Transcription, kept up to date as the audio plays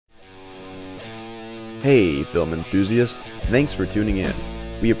Hey, film enthusiasts, thanks for tuning in.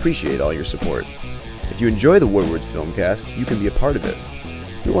 We appreciate all your support. If you enjoy the Woodward's Filmcast, you can be a part of it.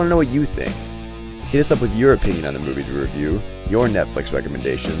 We want to know what you think. Hit us up with your opinion on the movie to review, your Netflix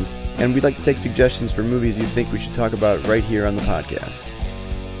recommendations, and we'd like to take suggestions for movies you think we should talk about right here on the podcast.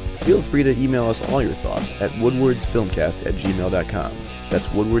 Feel free to email us all your thoughts at woodwardsfilmcast@gmail.com. That's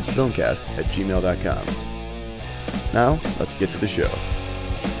woodwardsfilmcast@gmail.com. Now, let's get to the show.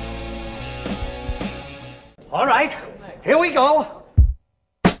 All right, here we go.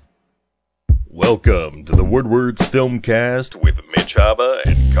 Welcome to the Woodward's Filmcast with Mitch Haba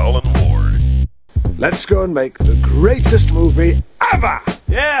and Colin Ward. Let's go and make the greatest movie ever!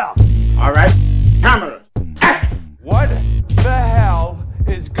 Yeah. All right, camera. What the hell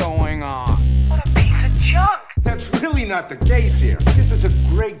is going on? What a piece of junk. That's really not the case here. This is a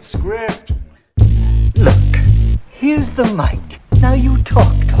great script. Look, here's the mic. Now you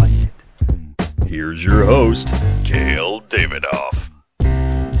talk towards it. Here's your host, Cale Davidoff.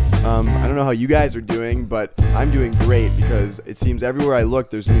 I don't know how you guys are doing, but I'm doing great because it seems everywhere I look,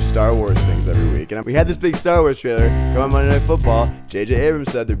 there's new Star Wars things every week. And we had this big Star Wars trailer come on Monday Night Football. J.J. Abrams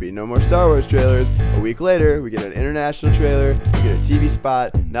said there'd be no more Star Wars trailers. A week later, we get an international trailer, we get a TV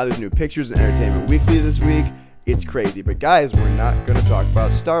spot. Now there's new pictures in Entertainment Weekly this week. It's crazy. But guys, we're not going to talk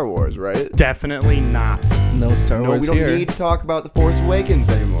about Star Wars, right? Definitely not. No Star No, Wars we don't here. need to talk about The Force Awakens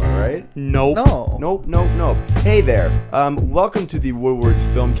anymore, right? Nope. No. Nope. Hey there. Welcome to the Woodward's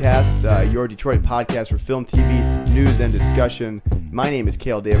Filmcast, your Detroit podcast for film, TV, news, and discussion. My name is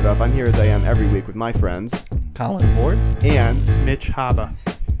Cale Davidoff. I'm here as I am every week with my friends. Colin Ward. And Mitch Haba.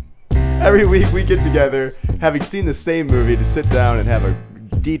 every week we get together, having seen the same movie, to sit down and have a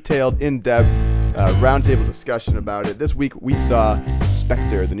detailed, in-depth roundtable discussion about it. This week we saw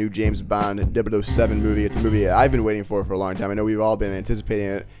Spectre, the new James Bond 007 movie. It's a movie I've been waiting for a long time. I know we've all been anticipating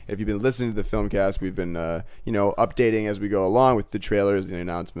it. If you've been listening to the Filmcast, we've been updating as we go along with the trailers, the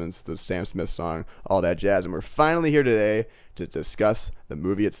announcements, the Sam Smith song, all that jazz. And we're finally here today to discuss the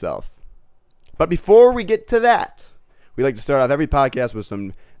movie itself. But before we get to that, we like to start off every podcast with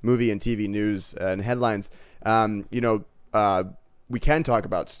some movie and TV news and headlines. We can talk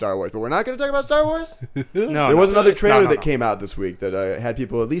about Star Wars, but we're not going to talk about Star Wars? No, There was another trailer no. that came out this week that had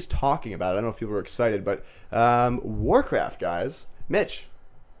people at least talking about it. I don't know if people were excited, but Warcraft, guys. Mitch,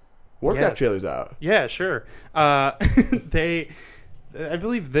 Warcraft Yes. trailer's out. Yeah, sure. I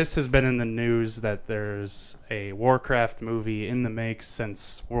believe this has been in the news that there's a Warcraft movie in the make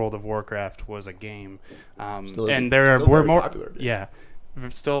since World of Warcraft was a game. Still is- And there still were very more. popular game. Yeah.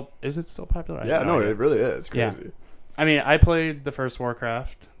 Is it still popular? I Yeah, have no, idea. it really is. It's Yeah. crazy. I mean, I played the first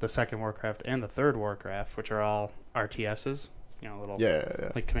Warcraft, the second Warcraft, and the third Warcraft, which are all RTSs, little Yeah.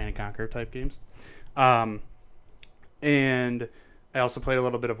 like Command and Conquer type games. And I also played a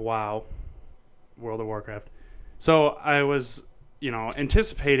little bit of WoW, World of Warcraft. So I was,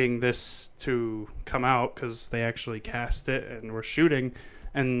 anticipating this to come out because they actually cast it and were shooting.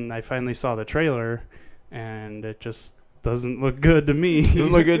 And I finally saw the trailer, and it just doesn't look good to me.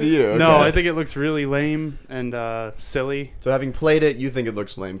 Doesn't look good to you. Okay. No, I think it looks really lame and silly. So having played it, you think it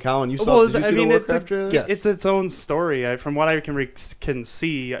looks lame. Colin, did you see the Warcraft trailer? Yes. It's its own story. From what I can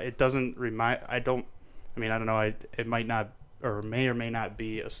see, it doesn't remind. I don't know. It might not, or may not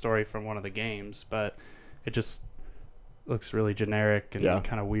be a story from one of the games, but it just looks really generic and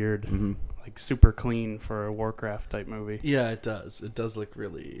kind of weird, like super clean for a Warcraft type movie. Yeah, it does. It does look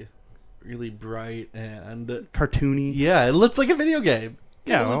really, really bright and Cartoony. yeah, it looks like a video game.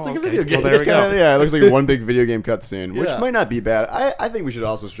 Yeah, it looks well, like a okay. video game. Well, there we go. Yeah, it looks like one big video game cutscene, which Yeah. might not be bad. I think we should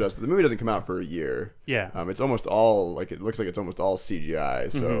also stress that the movie doesn't come out for a year. Yeah. It's almost all it looks like it's almost all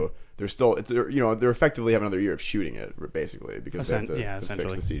CGI. So they're still they're effectively have another year of shooting it basically because they have to fix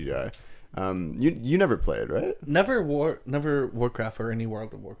essentially. the CGI. You never played, right? Never Warcraft or any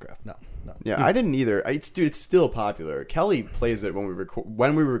World of Warcraft. No. Yeah, I didn't either. It's still popular. Kelly plays it when we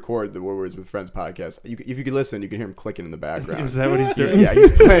record the Woodwards with Friends podcast. If you could listen, you can hear him clicking in the background. Is that what he's doing? Yeah,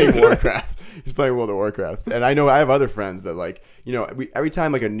 he's playing Warcraft. He's playing World of Warcraft, and I know I have other friends that every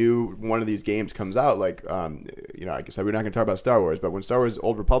time a new one of these games comes out, like I guess we're not going to talk about Star Wars, but when Star Wars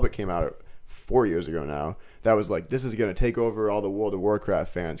Old Republic came out 4 years ago now, that was like, this is going to take over all the World of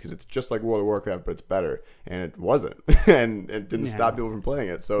Warcraft fans because it's just like World of Warcraft, but it's better. And it wasn't. And it didn't stop people from playing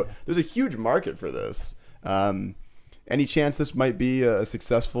it. So there's a huge market for this. Any chance this might be a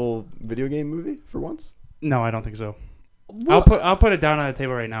successful video game movie for once? No, I don't think so. Well, I'll put it down on the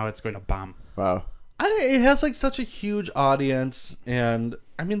table right now. It's going to bomb. Wow. it has like such a huge audience, and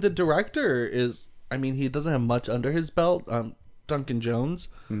I mean the director is. I mean he doesn't have much under his belt. Duncan Jones,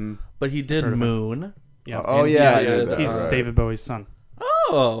 but he did Moon. Yeah. Oh, And yeah, he- I knew that. he's All right. David Bowie's son.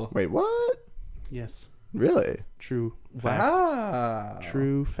 Oh, Wait, what? Yes. Really? True fact. Wow.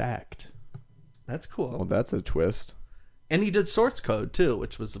 True fact. That's cool. Well, that's a twist. And he did Source Code too,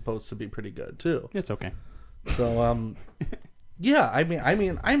 which was supposed to be pretty good too. It's okay. So yeah, I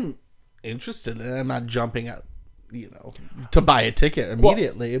mean I'm interested in it. I'm not jumping at to buy a ticket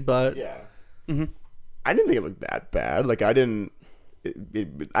immediately, but Yeah. I didn't think it looked that bad. Like I didn't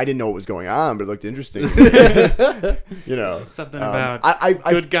know what was going on, but it looked interesting. Something about I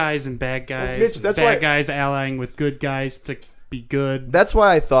good guys and bad guys. Mitch, and that's bad why- guys allying with good guys to be good. That's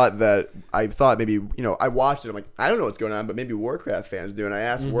why I thought maybe, I watched it. I'm like, I don't know what's going on, but maybe Warcraft fans do. And I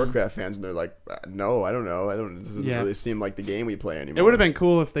asked Warcraft fans, and they're like, no, I don't know. This doesn't Yeah. really seem like the game we play anymore. It would have been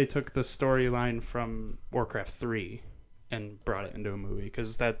cool if they took the storyline from Warcraft 3 and brought it into a movie,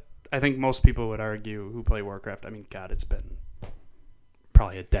 because I think most people would argue who play Warcraft. I mean, God, it's been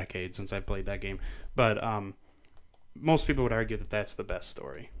probably a decade since I played that game, but most people would argue that that's the best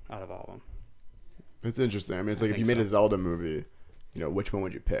story out of all of them. It's interesting. I mean, it's like if you think made a so. Zelda movie, which one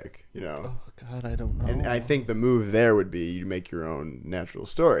would you pick? oh god, I don't know. And I think the move there would be you make your own natural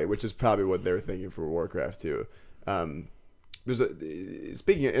story, which is probably what they're thinking for Warcraft 2.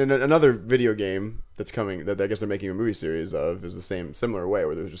 Another video game that's coming that I guess they're making a movie series of is the similar way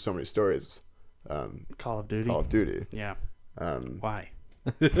where there's just so many stories. Call of Duty. Call of Duty. Yeah. Why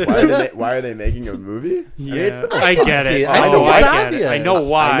Why? are they making a movie? Yeah, I mean, it's the most I get See, it. I know I it's get it. obvious. I know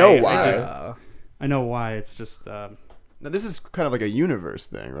why. I know why. I know why. It's just Now, this is kind of like a universe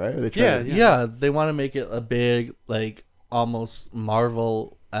thing, right? Are they Yeah, trying to, Yeah, they want to make it a big, like, almost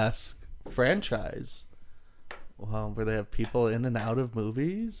Marvel-esque franchise. Where they have people in and out of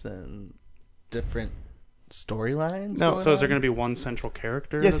movies and different storylines. No, going so is there on? going to be one central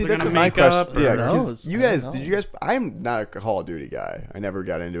character? Yeah, that see, they're that's gonna what my make question. up, Yeah, or knows? because you I don't guys, know. did you guys? I'm not a Call of Duty guy. I never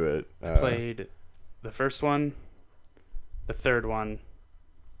got into it. played the first one, the third one.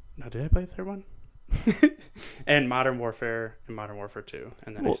 No, did I play the third one? And Modern Warfare and Modern Warfare 2,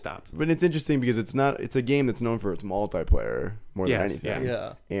 and then I stopped. But it's interesting because it's a game that's known for its multiplayer more than Yes, anything.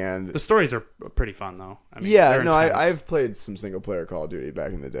 Yeah. And The stories are pretty fun, though. I mean, yeah, they're no, intense. I've played some single player Call of Duty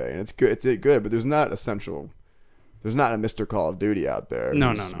back in the day, and it's good. It's good, but there's not a Mr. Call of Duty out there.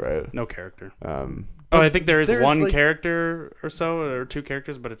 no, right? no character. Um, I think there is there's, one like- character or so, or two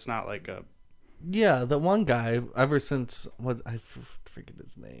characters, but it's not like a. Yeah, the one guy, ever since, I forget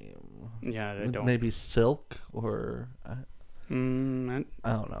his name. Yeah, I don't. Maybe Silk or, I Mm,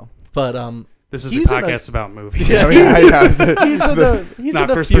 don't know. But, this is a He's in a- podcast about movies. I mean, he's in a Not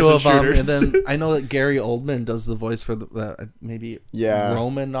few first-person of them, and shooters. then I know that Gary Oldman does the voice for maybe Yeah,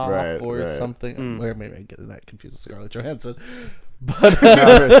 Romanoff right, or right. something. Or maybe I'm getting that confused with Scarlett Johansson. But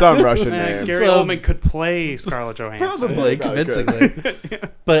no, some Russian name. Gary So- Oldman could play Scarlett Johansson. probably Probably could. convincingly.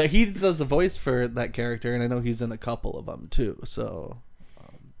 But he does a voice for that character, and I know he's in a couple of them too. So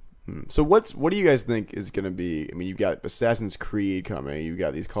So what do you guys think is going to be? I mean, you've got Assassin's Creed coming. You've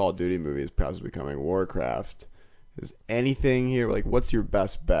got these Call of Duty movies possibly coming. Warcraft. Is anything here like what's your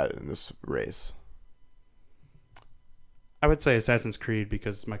best bet in this race? I would say Assassin's Creed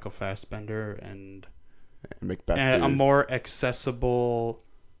because Michael Fassbender and Macbeth. a dude. more accessible.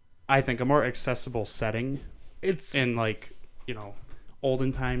 I think a more accessible setting it's in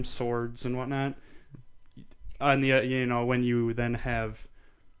olden times swords and whatnot. On the when you then have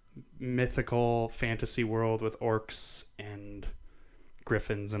mythical fantasy world with orcs and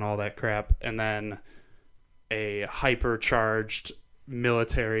griffins and all that crap, and then a hypercharged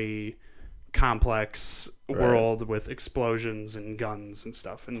military complex world with explosions and guns and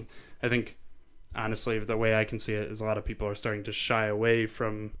stuff. And I think honestly the way I can see it is a lot of people are starting to shy away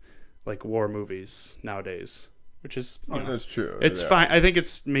from like war movies nowadays, which is that's true. it's Yeah. fine. I think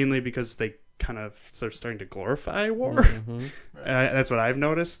it's mainly because they're starting to glorify war. Mm-hmm. That's what I've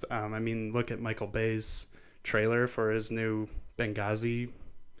noticed. I mean, look at Michael Bay's trailer for his new Benghazi.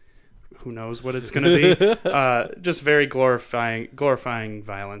 Who knows what it's going to be? Just very glorifying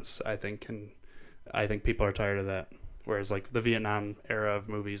violence, I think, and I think people are tired of that. Whereas, like the Vietnam era of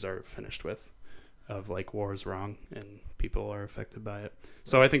movies are finished with, of like war is wrong and people are affected by it.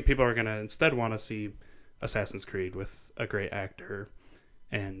 So I think people are going to instead want to see Assassin's Creed with a great actor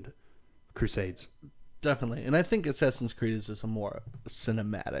and Crusades. definitely, and I think Assassin's Creed is just a more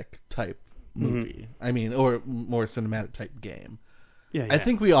cinematic type Mm-hmm. movie. I mean, or more cinematic type game. Yeah, I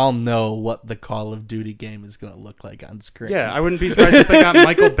think we all know what the Call of Duty game is going to look like on screen. Yeah, I wouldn't be surprised if they got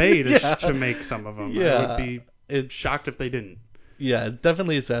Michael Bay to make some of them. I Yeah, would be it's shocked if they didn't. Yeah,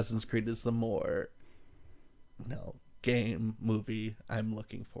 definitely Assassin's Creed is the more game movie I'm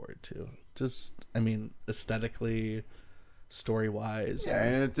looking forward to. Just, I mean, aesthetically, story wise. Yeah,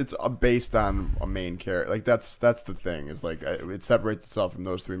 and it's based on a main character. Like that's the thing is like it separates itself from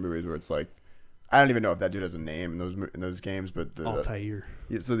those three movies where it's like I don't even know if that dude has a name in those games, but Altair.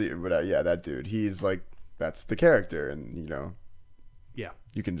 that dude. He's like that's the character, and Yeah.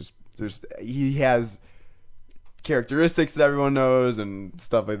 you can just he has characteristics that everyone knows and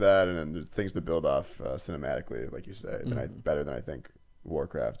stuff like that, and there's things to build off cinematically, like you say, better than I think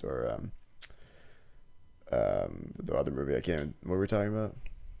Warcraft or the other movie. I can't even. What were we talking about?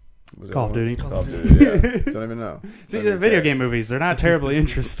 Was it Call of Duty. Call of Duty. Yeah. Don't even know. See, the video game movies, they're not terribly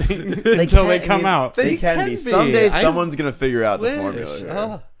interesting until they come out. They can be. Someday someone's gonna figure out the Wish. formula. Here.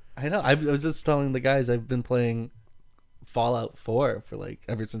 Oh, I know. I was just telling the guys I've been playing Fallout 4 for like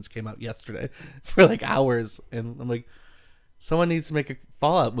ever since it came out yesterday for like hours, and I'm like, someone needs to make a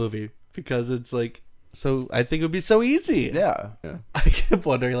Fallout movie because it's like so. I think it would be so easy. Yeah. I kept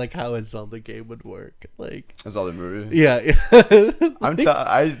wondering like how a Zelda game would work. Like That's all the movie. yeah,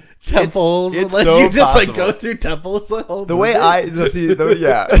 temples. It's like so you just like possible. go through temples the whole The way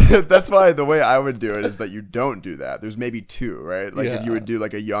movie. that's why the way I would do it is that you don't do that. There's maybe two, right? Like if you would do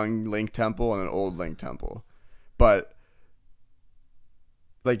like a young Link temple and an old Link temple, but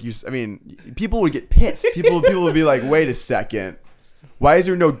like people would get pissed. People would be like, wait a second, why is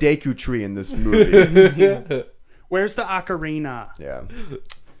there no Deku tree in this movie? Where's the ocarina? Yeah.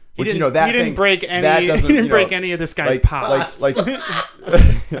 He Which, didn't, that he didn't thing- break that any. He doesn't, didn't break any of this guy's pots. Like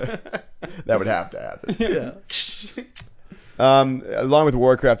that would have to happen. Yeah. Along with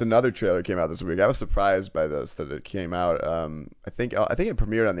Warcraft, another trailer came out this week. I was surprised by this that it came out. I think it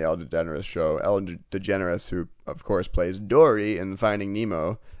premiered on the Ellen DeGeneres show. Ellen DeGeneres, who of course plays Dory in Finding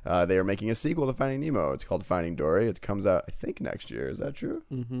Nemo, they are making a sequel to Finding Nemo. It's called Finding Dory. It comes out I think next year. Is that true?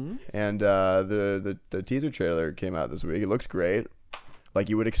 Mm-hmm. And the teaser trailer came out this week. It looks great, like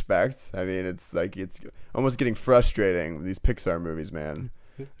you would expect. I mean, it's almost getting frustrating with these Pixar movies, man.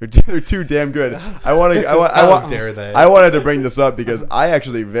 They're too damn good. How dare they? I wanted to bring this up because I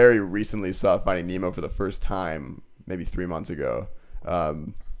actually very recently saw Finding Nemo for the first time, maybe 3 months ago.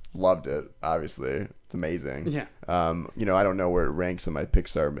 Loved it. Obviously, it's amazing. Yeah. I don't know where it ranks in my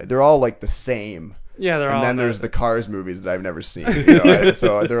Pixar. They're all like the same. Yeah, they're all. And then there's the Cars movies that I've never seen.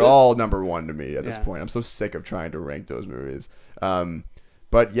 So they're all number one to me at this Yeah. point. I'm so sick of trying to rank those movies.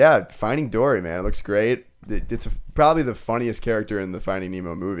 But yeah, Finding Dory, man, it looks great. It's probably the funniest character in the Finding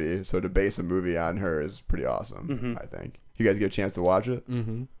Nemo movie. So to base a movie on her is pretty awesome. I think. You guys get a chance to watch it?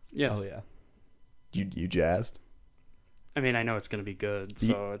 Mm-hmm. Yes. Oh yeah. You jazzed? I mean, I know it's gonna be good,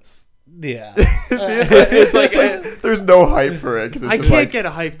 so it's. Yeah. It's like There's no hype for it. 'Cause it's I just can't like, get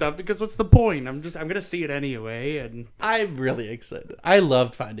hyped up because what's the point? I'm gonna see it anyway, and I'm really excited. I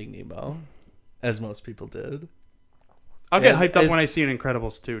loved Finding Nemo, as most people did. I'll get And hyped up it- when I see an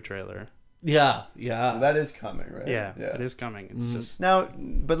Incredibles 2 trailer. Yeah, yeah. that is coming, right? Yeah, it is coming. It's just Now,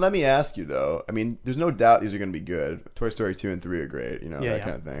 but let me ask you though. I mean, there's no doubt these are going to be good. Toy Story 2 and 3 are great. Yeah.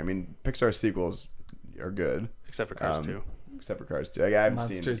 Kind of thing. I mean, Pixar sequels are good, except for Cars 2. except for Cars 2. I haven't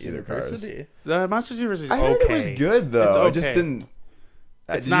Monsters seen either Cars. University. The Monsters University is I heard okay. it was good though. It's I just okay. didn't.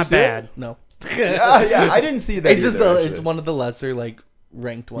 It's did you not see it? bad. No. Yeah, I didn't see that. It's just either, it's actually. one of the lesser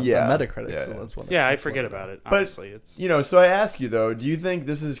ranked ones Yeah, on Metacritic. yeah, So yeah. that's one. Yeah, I that's forget one of about it. But Honestly, it's so I ask you though, do you think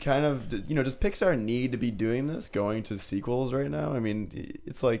this is kind of does Pixar need to be doing this, going to sequels right now? I mean,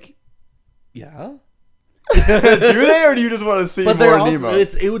 it's like, Yeah. do they, or do you just want to see But more they're also Nemo?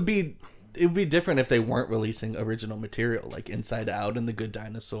 it would be different if they weren't releasing original material like Inside Out and The Good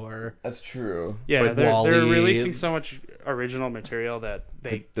Dinosaur. That's true. yeah. like They're Wall-E. releasing so much original material that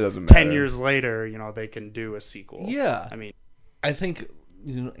they It doesn't matter. 10 years later, they can do a sequel. Yeah. I mean, I think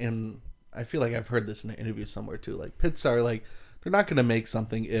and I feel like I've heard this in an interview somewhere too. Like Pixar, like they're not going to make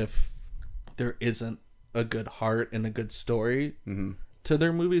something if there isn't a good heart and a good story to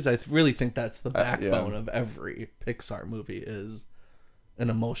their movies. I really think that's the backbone of every Pixar movie is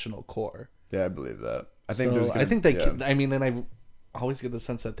an emotional core. Yeah, I believe that. I think So there's. I think they. Yeah. I mean, and I always get the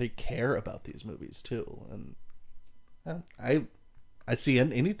sense that they care about these movies too. And I see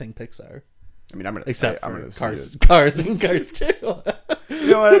anything Pixar I mean, I'm gonna except say, I'm for gonna see Cars, it. Cars and Cars 2. You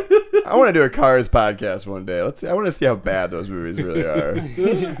know what? I want to do a Cars podcast one day. I want to see how bad those movies really are.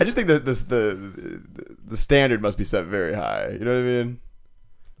 I just think that the standard must be set very high. You know what I mean?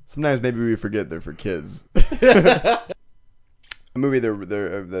 Sometimes maybe we forget they're for kids. A movie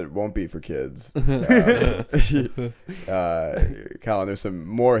that won't be for kids. Colin, there's some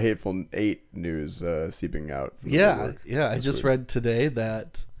more Hateful Eight news seeping out. From the Yeah. woodwork I this just week. read today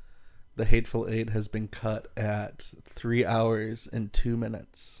that The Hateful Eight has been cut at 3 hours and 2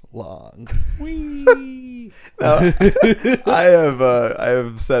 minutes long. Now, I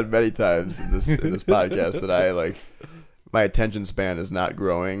have said many times in this podcast that my attention span is not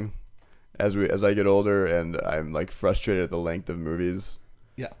growing as I get older, and I'm like frustrated at the length of movies.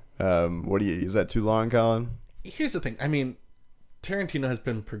 Yeah. Is that too long, Colin? Here's the thing. I mean, Tarantino has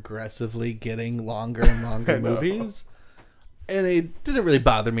been progressively getting longer and longer movies. And it didn't really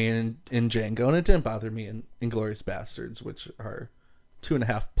bother me in Django, and it didn't bother me in Inglourious Bastards, which are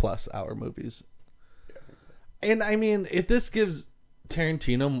 2.5+ hour movies. Yeah, I think so. And I mean, if this gives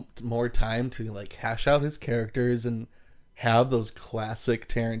Tarantino more time to like hash out his characters and have those classic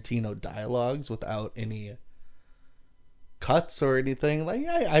Tarantino dialogues without any cuts or anything, like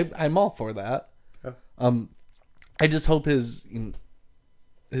I'm all for that. Yeah. I just hope his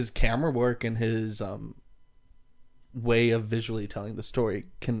camera work and his way of visually telling the story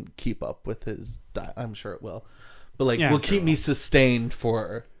can keep up with his I'm sure it will, but like will keep me sustained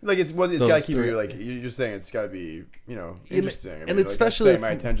for like it's got to keep you like you're just saying it's got to be interesting and especially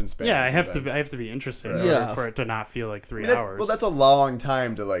my attention span. I have to be interested in order for it to not feel like 3 hours. Well, that's a long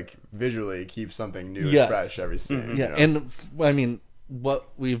time to like visually keep something new and fresh every scene. Yeah, and I mean what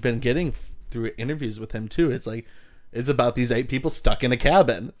we've been getting through interviews with him too, it's like it's about these 8 people stuck in a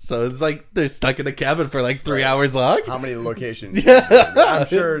cabin. So it's like they're stuck in a cabin for like 3 hours long. How many locations? Yeah. I'm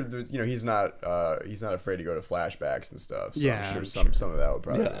sure he's not afraid to go to flashbacks and stuff. So I'm sure some of that would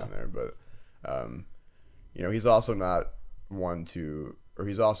probably be in there. But he's also not one to, or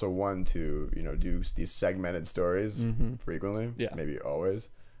he's also one to do these segmented stories frequently. Yeah, maybe always.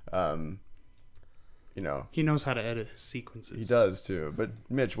 He knows how to edit his sequences. He does too. But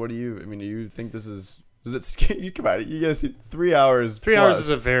Mitch, do you think this is? Does it scare you? Come on, you gotta see 3 hours. 3 hours is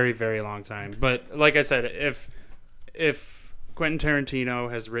a very, very long time. But like I said, if Quentin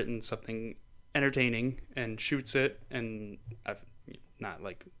Tarantino has written something entertaining and shoots it, and not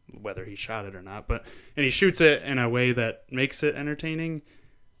like whether he shot it or not, but and he shoots it in a way that makes it entertaining,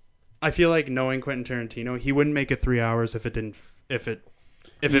 I feel like knowing Quentin Tarantino, he wouldn't make it 3 hours if it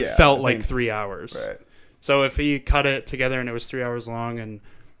felt like 3 hours. Right. So if he cut it together and it was 3 hours long and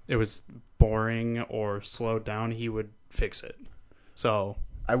it was boring or slowed down, he would fix it. So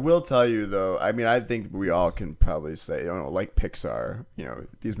I will tell you though, I think we all can probably say, like Pixar,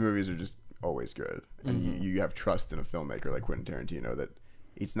 these movies are just always good, and you have trust in a filmmaker like Quentin Tarantino that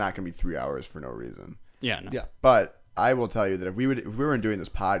it's not going to be 3 hours for no reason. Yeah, no. Yeah. But I will tell you that if we weren't doing this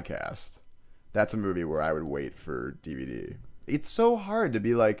podcast, that's a movie where I would wait for DVD. It's so hard to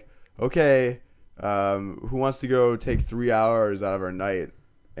be like, okay, who wants to go take 3 hours out of our night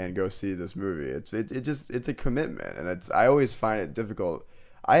and go see this movie? It's a commitment, and I always find it difficult.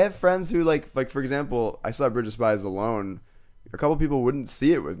 I have friends who like for example, I saw Bridge of Spies alone. A couple people wouldn't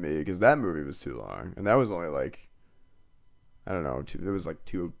see it with me because that movie was too long, and that was only like, I don't know, it was like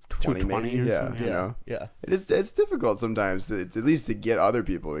 220 maybe. Yeah. It's difficult sometimes to at least to get other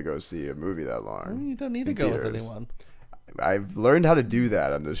people to go see a movie that long. You don't need to go with anyone. I've learned how to do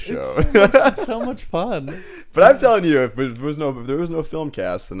that on this show. It's so much fun. But I'm telling you, if there was no film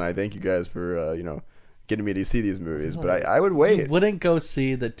cast, then I thank you guys for getting me to see these movies. But I would wait. You wouldn't go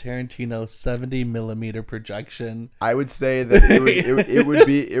see the Tarantino 70mm projection. I would say that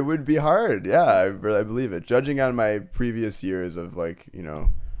it would be hard. Yeah, I believe it. Judging on my previous years of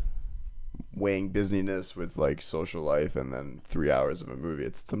weighing busyness with social life and then 3 hours of a movie,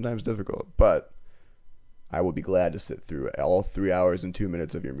 it's sometimes difficult. But I will be glad to sit through all 3 hours and 2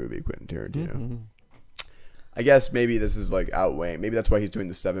 minutes of your movie, Quentin Tarantino. Mm-hmm. I guess maybe this is outweighing. Maybe that's why he's doing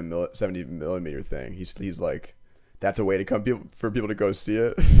the 70mm thing. He's like, that's a way to come for people to go see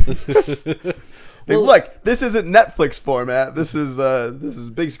it. Look, this isn't Netflix format. This is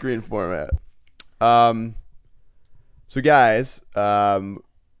big screen format. So guys,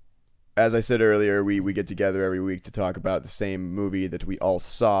 as I said earlier, we get together every week to talk about the same movie that we all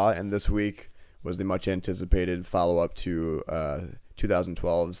saw, and this week was the much anticipated follow-up to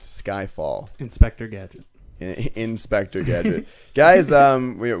 2012's Skyfall. Inspector Gadget. Inspector Gadget. Guys,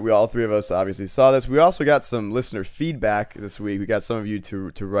 we all three of us obviously saw this. We also got some listener feedback this week. We got some of you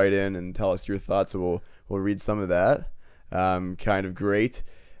to write in and tell us your thoughts, so we'll read some of that. Kind of great.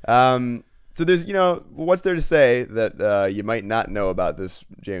 So there's, what's there to say that you might not know about this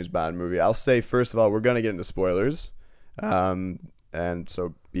James Bond movie? I'll say, first of all, we're going to get into spoilers. And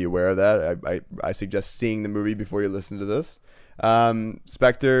so be aware of that. I suggest seeing the movie before you listen to this.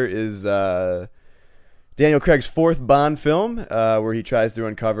 Spectre is Daniel Craig's fourth Bond film, where he tries to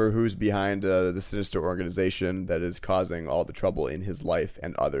uncover who's behind the sinister organization that is causing all the trouble in his life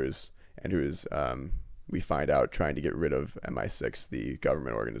and others, and who is, we find out, trying to get rid of MI6, the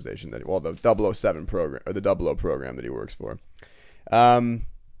government organization the 007 program, or the 00 program that he works for.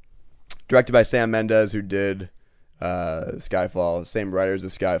 Directed by Sam Mendes, who did Skyfall, same writers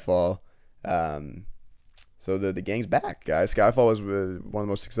as Skyfall. So the gang's back, guys. Skyfall was one of the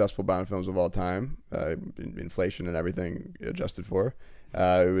most successful Bond films of all time. Inflation and everything adjusted for.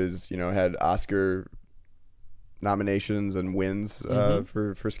 It was, had Oscar nominations and wins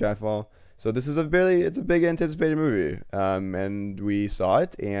for Skyfall. So this is it's a big anticipated movie. And we saw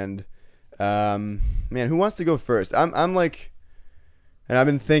it. And man, who wants to go first? I'm like, and I've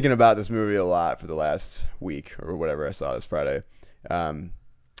been thinking about this movie a lot for the last week or whatever. I saw this Friday. I'm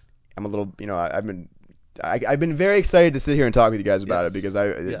a little, I've been very excited to sit here and talk with you guys about it because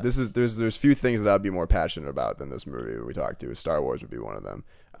there's few things that I'd be more passionate about than this movie we talked to. Star Wars would be one of them.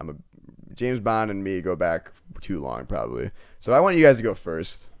 James Bond and me go back too long probably. So I want you guys to go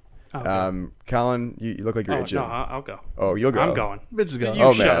first. Okay. Colin, you look like you're itching. No, I'll go. Oh, you'll go. I'm going. Mitch is going.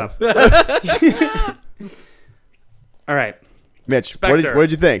 You shut up. All right. Mitch, what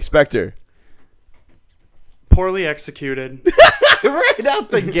did you think? Spectre. Poorly executed. Right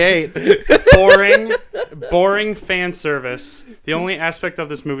out the gate. Boring fan service. The only aspect of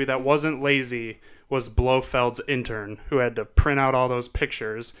this movie that wasn't lazy was Blofeld's intern, who had to print out all those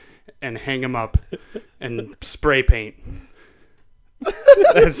pictures and hang them up and spray paint.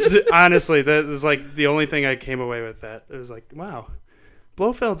 Honestly, that is like the only thing I came away with. That it was like, wow,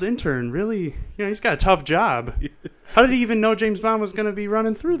 Blofeld's intern really, he's got a tough job. How did he even know James Bond was going to be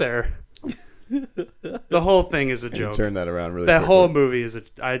running through there? The whole thing is a joke. Turn that around really. That quickly. whole movie is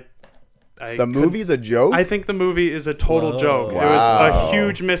the movie's a joke? I think the movie is a total joke. Wow. It was a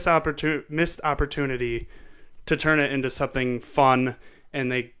huge missed opportunity to turn it into something fun,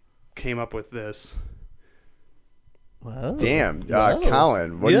 and they came up with this. Whoa. Damn.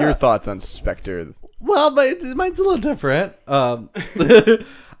 Colin, what are your thoughts on Spectre? Well, mine's a little different.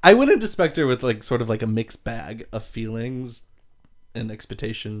 I went into Spectre with like sort of like a mixed bag of feelings and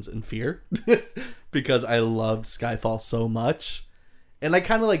expectations and fear because I loved Skyfall so much. And I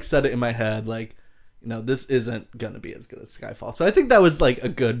kind of like said it in my head, like, this isn't going to be as good as Skyfall. So I think that was like a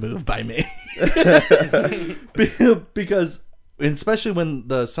good move by me. Because especially when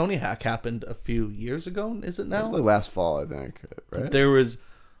the Sony hack happened a few years ago, is it now? It was like last fall, I think, right? There was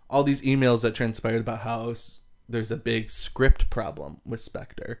all these emails that transpired about how there's a big script problem with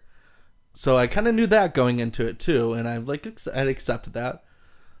Spectre. So I kind of knew that going into it too, and I'd accepted that.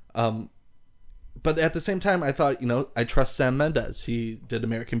 But at the same time, I thought, I trust Sam Mendes. He did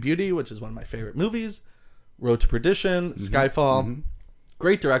American Beauty, which is one of my favorite movies, Road to Perdition, Skyfall,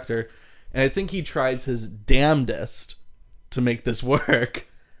 great director, and I think he tries his damnedest to make this work,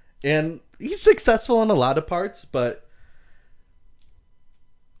 and he's successful in a lot of parts, but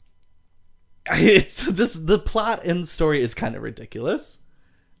the plot and story is kind of ridiculous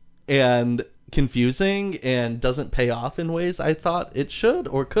and confusing and doesn't pay off in ways I thought it should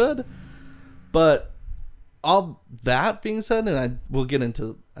or could. But all that being said, and we'll get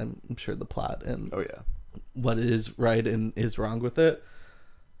into, I'm sure, the plot and what is right and is wrong with it.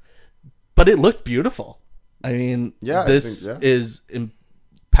 But it looked beautiful. I mean, this is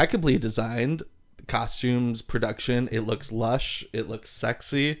impeccably designed. Costumes, production, it looks lush. It looks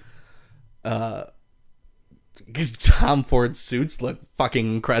sexy. Tom Ford's suits look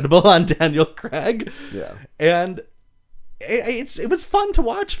fucking incredible on Daniel Craig. Yeah. And it was fun to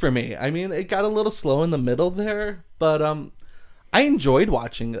watch for me. I mean, it got a little slow in the middle there, but I enjoyed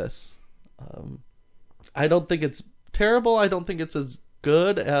watching this. I don't think it's terrible. I don't think it's as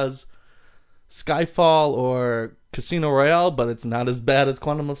good as Skyfall or Casino Royale, but it's not as bad as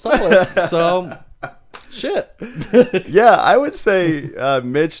Quantum of Solace. So, shit. Yeah, I would say,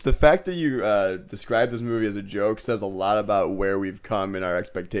 Mitch, the fact that you described this movie as a joke says a lot about where we've come in our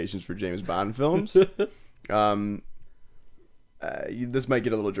expectations for James Bond films. This might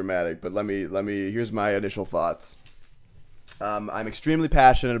get a little dramatic, but let me. Here's my initial thoughts. I'm extremely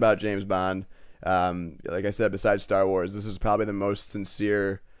passionate about James Bond. Like I said, besides Star Wars, this is probably the most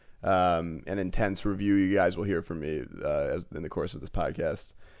sincere and intense review you guys will hear from me in the course of this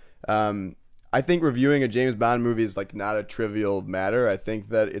podcast. I think reviewing a James Bond movie is like not a trivial matter. I think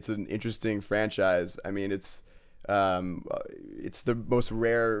that it's an interesting franchise. I mean, it's the most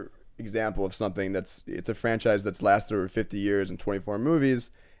rare example of something it's a franchise that's lasted over 50 years and 24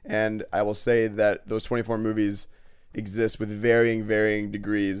 movies. And I will say that those 24 movies exist with varying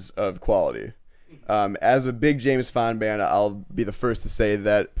degrees of quality. As a big James Bond fan, I'll be the first to say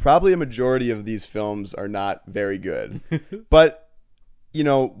that probably a majority of these films are not very good. But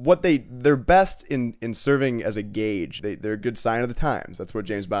they're best in serving as a gauge. They're a good sign of the times. That's what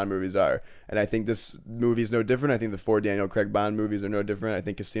James Bond movies are. And I think this movie is no different. I think the 4 Daniel Craig Bond movies are no different. I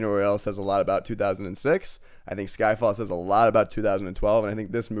think Casino Royale says a lot about 2006. I think Skyfall says a lot about 2012. And I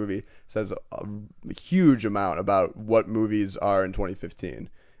think this movie says a huge amount about what movies are in 2015.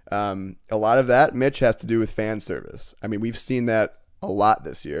 A lot of that, Mitch, has to do with fan service. I mean, we've seen that a lot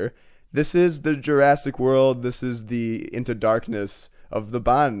this year. This is the Jurassic World. This is the Into Darkness of the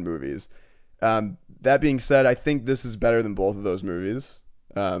Bond movies. That being said, I think this is better than both of those movies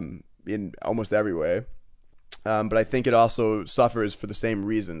in almost every way. But I think it also suffers for the same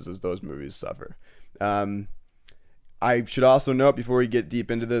reasons as those movies suffer. I should also note before we get deep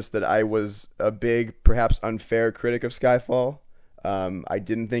into this that I was a big, perhaps unfair critic of Skyfall. I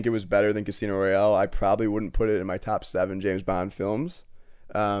didn't think it was better than Casino Royale. I probably wouldn't put it in my top 7 James Bond films.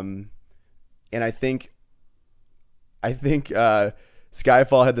 And I think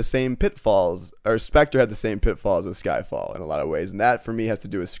Skyfall had the same pitfalls, or Spectre had the same pitfalls as Skyfall in a lot of ways, and that for me has to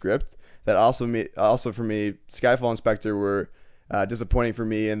do with script. That also for me, Skyfall and Spectre were disappointing for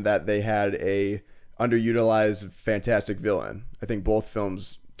me in that they had a underutilized, fantastic villain. I think both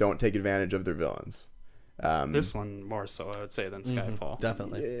films don't take advantage of their villains. This one more so, I would say, than Skyfall.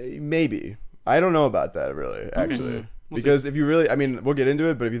 Definitely. Maybe. I don't know about that, really, actually. Because if you really, I mean, we'll get into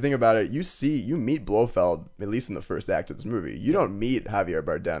it, but if you think about it, you meet Blofeld, at least in the first act of this movie. You don't meet Javier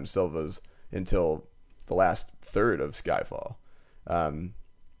Bardem Silva's until the last third of Skyfall.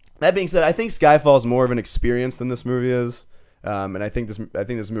 That being said, I think Skyfall is more of an experience than this movie is. And I think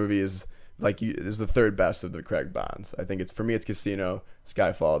this movie is is the third best of the Craig Bonds. I think for me it's Casino,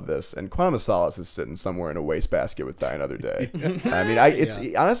 Skyfall, this, and Quantum of Solace is sitting somewhere in a wastebasket with Die Another Day. I mean,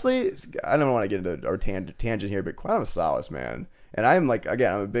 honestly, I don't want to get into our tangent here, but Quantum of Solace, man, and I'm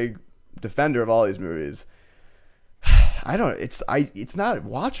a big defender of all these movies. It's not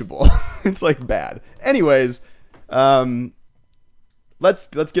watchable. It's bad. Anyways,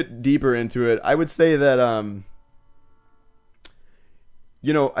 let's get deeper into it. I would say that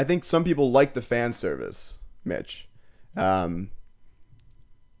I think some people like the fan service, Mitch. Rob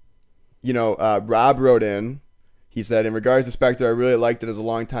wrote in. He said, in regards to Spectre, I really liked it as a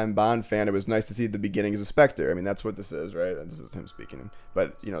longtime Bond fan. It was nice to see the beginnings of Spectre. I mean, that's what this is, right? This is him speaking.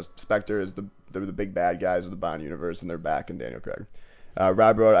 But, Spectre is they're the big bad guys of the Bond universe, and they're back in Daniel Craig.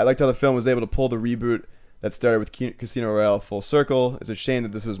 Rob wrote, I liked how the film was able to pull the reboot that started with Casino Royale full circle. It's a shame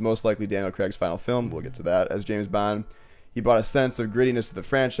that this was most likely Daniel Craig's final film. We'll get to that as James Bond. He brought a sense of grittiness to the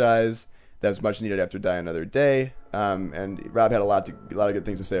franchise that was much needed after Die Another Day. And Rob had a lot of good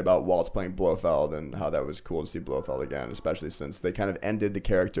things to say about Waltz playing Blofeld and how that was cool to see Blofeld again, especially since they kind of ended the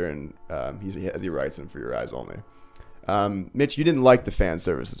character and as he writes in For Your Eyes Only. Mitch, you didn't like the fan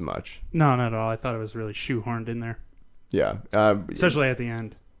service as much. No, not at all. I thought it was really shoehorned in there. Yeah. Especially at the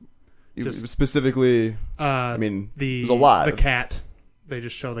end. Specifically, there's a lot. The cat. They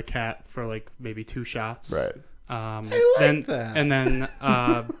just show the cat for maybe 2 shots. Right. that. And then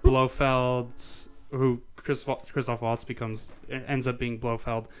Blofeld's, who Christoph Waltz ends up being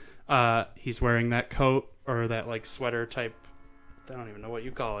Blofeld. He's wearing that coat or that sweater type. I don't even know what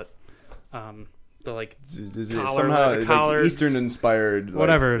you call it. Collar, Eastern inspired,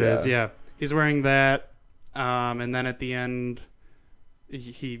 whatever it is. Yeah, he's wearing that. And then at the end,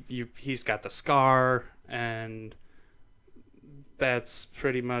 he's got the scar, and that's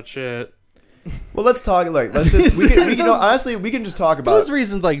pretty much it. Well, let's talk. Honestly, we can just talk about those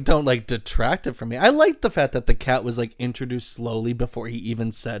reasons. Don't detract it from me. I like the fact that the cat was introduced slowly before he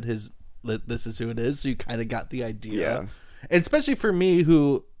even said this is who it is. So you kind of got the idea. Yeah, and especially for me,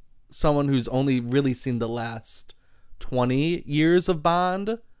 someone who's only really seen the last 20 years of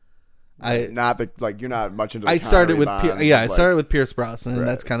Bond. You're not much into. I started with started with Pierce Brosnan, and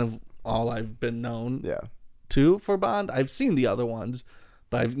that's kind of all I've been known. Yeah. To for Bond. I've seen the other ones.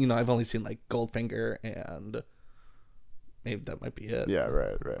 But I've only seen Goldfinger, and maybe that might be it. Yeah,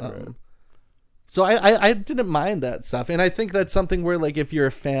 right. So I didn't mind that stuff, and I think that's something where if you're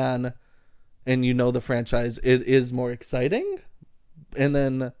a fan and you know the franchise, it is more exciting. And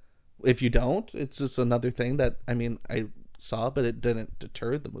then if you don't, it's just another thing that I saw, but it didn't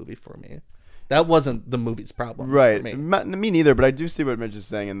deter the movie for me. That wasn't the movie's problem, right? For me neither. But I do see what Mitch is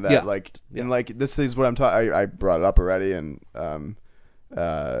saying in that, this is what I'm talking. I brought it up already, and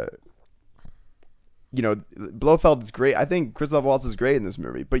Blofeld is great. I think Christoph Waltz is great in this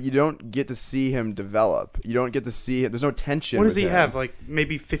movie, but you don't get to see him develop. You don't get to see him. There's no tension. What does he him. have?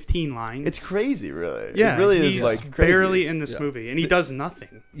 Maybe 15 lines. It's crazy, really. Yeah, it really he's is crazy. Barely in this movie, and he does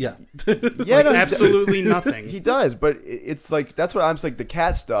nothing. Yeah, absolutely nothing. He does, but it's that's what I'm saying. The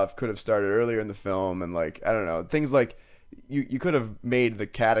cat stuff could have started earlier in the film, and I don't know, things like. You could have made the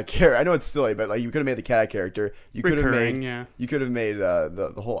cat a character. I know it's silly, but you could have made the cat a character. You could have made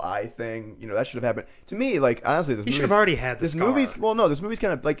the whole eye thing. That should have happened. To me, honestly, this should have already had this movie's. Well, no, this movie's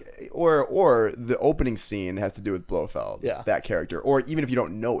kind of or the opening scene has to do with Blofeld. Yeah. That character, or even if you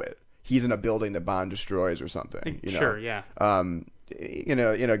don't know it, he's in a building that Bond destroys or something. You know? Sure, yeah. In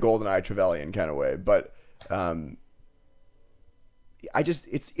a GoldenEye Trevelyan kind of way, but I just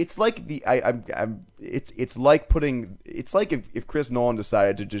it's like it's like putting it's like if Chris Nolan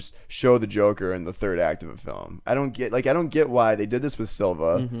decided to just show the Joker in the third act of a film. I don't get why they did this with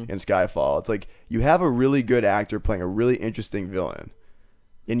Silva in Skyfall. It's like you have a really good actor playing a really interesting villain,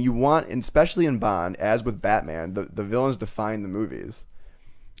 and you want, and especially in Bond, as with Batman, the villains define the movies.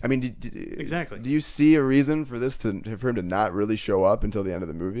 I mean, exactly. Do you see a reason for this for him to not really show up until the end of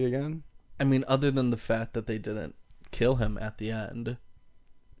the movie again? I mean, other than the fact that they didn't kill him at the end,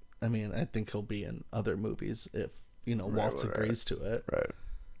 I mean, I think he'll be in other movies if Waltz agrees to it, right?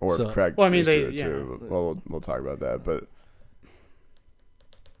 Or if Craig agrees to it too. Well, we'll talk about that, but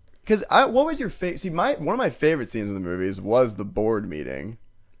because what was your favorite? See, one of my favorite scenes in the movies was the board meeting.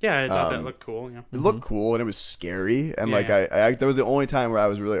 Yeah, I thought that looked cool. Yeah, it looked cool and it was scary, and I that was the only time where I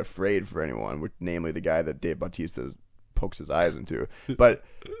was really afraid for anyone, namely the guy that Dave Bautista pokes his eyes into. But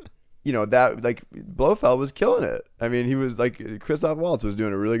that Blofeld was killing it. I mean, he was Christoph Waltz was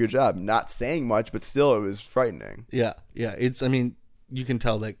doing a really good job, not saying much, but still it was frightening. Yeah. I mean, you can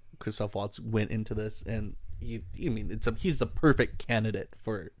tell that Christoph Waltz went into this, and he's the perfect candidate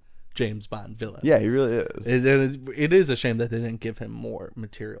for James Bond villain. Yeah, he really is. It is a shame that they didn't give him more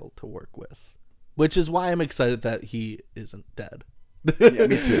material to work with, which is why I'm excited that he isn't dead. Yeah,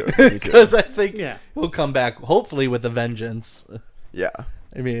 me too. Because I think he'll come back, hopefully with a vengeance. Yeah.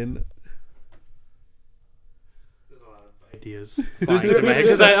 I mean, there's a lot of ideas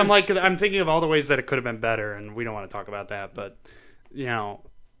because I'm thinking of all the ways that it could have been better, and we don't want to talk about that. But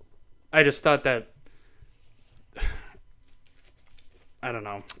I just thought that I don't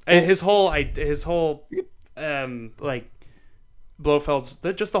know. His whole Blofeld's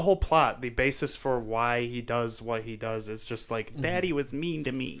just the whole plot, the basis for why he does what he does is just like Daddy was mean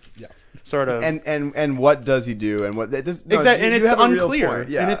to me. Yeah. Sort of. And what does he do and what this exactly and it's unclear.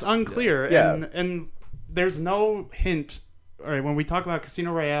 Yeah. And it's unclear. Yeah. And there's no hint. All right, when we talk about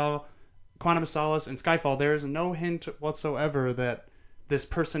Casino Royale, Quantum of Solace, and Skyfall, there's no hint whatsoever that this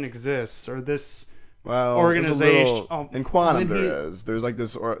person exists or this organization. In Quantum, there's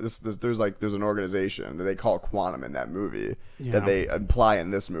an organization that they call Quantum in that movie that they imply in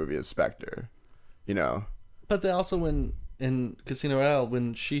this movie as Spectre. But they also in Casino Royale,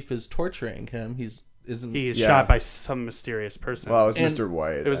 when Sheaf is torturing him, he's shot by some mysterious person. Well, it was Mr.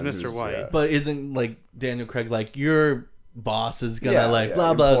 White. It was Mr. White. Yeah. But isn't Daniel Craig your boss is gonna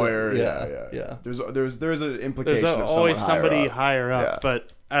blah blah employer, yeah. There's an implication. There's of always somebody up. higher up,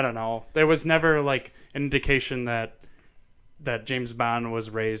 but I don't know. There was never an indication that James Bond was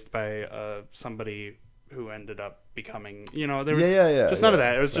raised by somebody who ended up becoming. There was just none of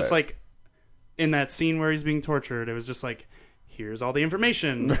that. It was just in that scene where he's being tortured. It was just here's all the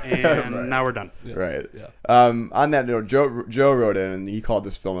information, and now we're done. Yeah. Right. Yeah. On that note, Joe wrote in, and he called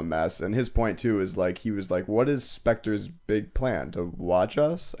this film a mess. And his point too is he was like, "What is Spectre's big plan? To watch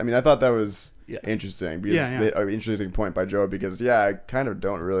us?" I mean, I thought that was interesting because an interesting point by Joe because I kind of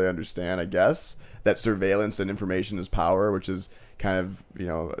don't really understand. I guess that surveillance and information is power, which is kind of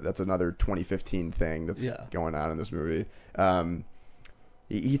that's another 2015 thing that's going on in this movie.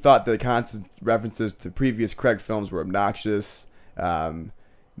 He thought the constant references to previous Craig films were obnoxious.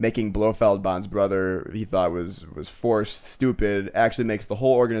 Making Blofeld Bond's brother, he thought was forced, stupid, actually makes the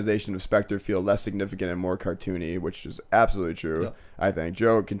whole organization of Spectre feel less significant and more cartoony, which is absolutely true, I think.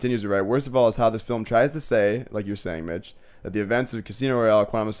 Joe continues to write, worst of all is how this film tries to say, like you're saying, Mitch, that the events of Casino Royale,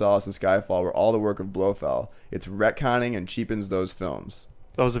 Quantum of Solace, and Skyfall were all the work of Blofeld. It's retconning and cheapens those films.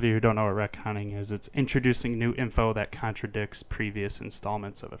 Those of you who don't know what retconning is, it's introducing new info that contradicts previous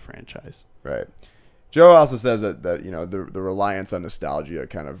installments of a franchise. Right. Joe also says that the reliance on nostalgia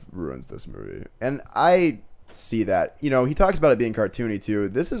kind of ruins this movie. And I see that. He talks about it being cartoony too.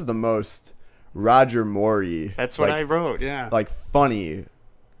 This is the most Roger Moore-y. That's what I wrote, yeah. Funny.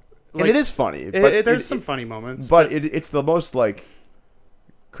 And it is funny. But there's some funny moments. But it's the most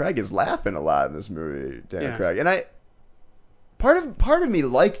Craig is laughing a lot in this movie, Daniel Craig. And Part of me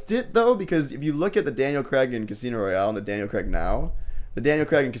liked it though, because if you look at the Daniel Craig in Casino Royale and the Daniel Craig now, the Daniel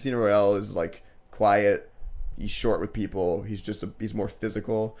Craig in Casino Royale is quiet. He's short with people. He's more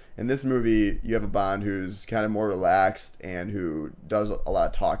physical. In this movie, you have a Bond who's kind of more relaxed and who does a lot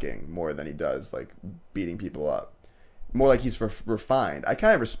of talking more than he does beating people up. More he's refined. I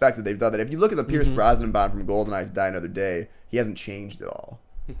kind of respect that they've done that. If you look at the Pierce Brosnan Bond from GoldenEye to Die Another Day, he hasn't changed at all.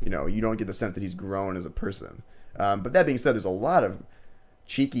 You don't get the sense that he's grown as a person. But that being said, there's a lot of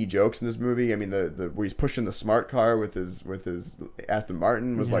cheeky jokes in this movie. I mean, the where he's pushing the smart car with his Aston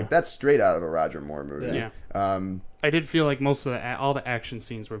Martin was like that's straight out of a Roger Moore movie. Yeah. I did feel like most of all the action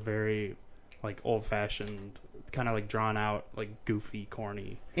scenes were very like old fashioned, kind of like drawn out, like goofy,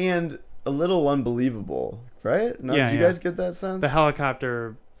 corny, and a little unbelievable, right? No, Yeah, did you yeah. guys get that sense? the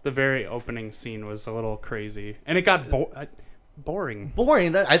helicopter. The very opening scene was a little crazy, and it got boring.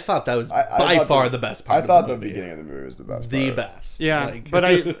 Boring. I thought that was I by thought far the best part. I thought of the the movie. beginning of the movie was the best. The part. best. Yeah, Like- but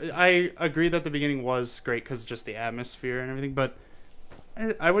I agree that the beginning was great because just the atmosphere and everything. But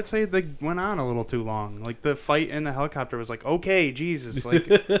I would say they went on a little too long. Like the fight in the helicopter was like, okay, Jesus, like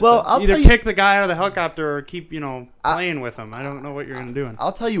Well, I'll either tell you. kick the guy out of the helicopter or keep playing with him. I don't know what you're gonna do.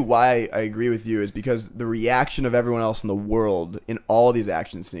 I'll tell you why I agree with you is because the reaction of everyone else in the world in all these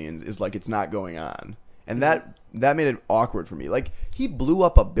action scenes is like it's not going on, and that made it awkward for me. Like he blew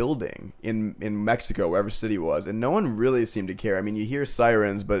up a building in Mexico, wherever city it was, and no one really seemed to care. I mean, you hear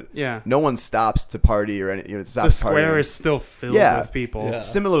sirens, but Yeah. no one stops to party or any. To stop The square partying. is still filled Yeah. with people. Yeah.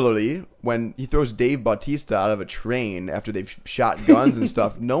 Similarly, when he throws Dave Bautista out of a train after they've shot guns and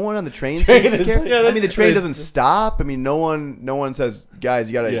stuff, no one on the train seems to is- care. yeah, I mean, the train it's- doesn't stop. I mean, no one says, "Guys,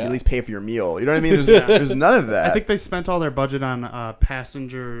 you gotta Yeah. at least pay for your meal." You know what I mean? There's none of that. I think they spent all their budget on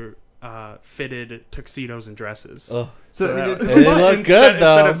passenger fitted tuxedos and dresses. Ugh. so. I mean, that- there's They a lot- look good,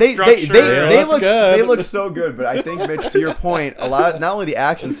 though. of they structure, look look good. they look so good, but I think Mitch, to your point, a lot not only the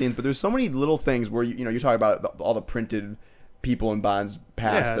action scenes, but there's so many little things where you talk about all the printed people in Bond's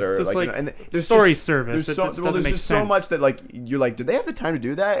past Yeah, that it's are just like, like there's story just- service. There's It so, just well, doesn't there's make just so sense. much that like you're like, did they have the time to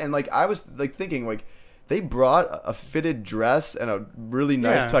do that? And like I was like thinking like. They brought a fitted dress and a really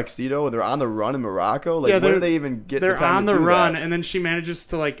nice Yeah. tuxedo. They're on the run in Morocco. Like, Yeah, where they're- do they even get They're the time on to the do run, that? and then she manages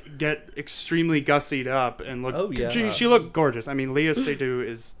to like get extremely gussied up and look. Oh, yeah. She looked gorgeous. I mean, Leah Seydoux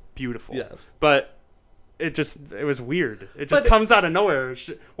is beautiful. Yes. But it was weird. It just comes out of nowhere.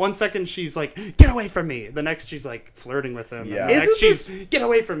 One second she's like, "Get away from me." The next she's like flirting with him. Yeah. And the Isn't next she's "Get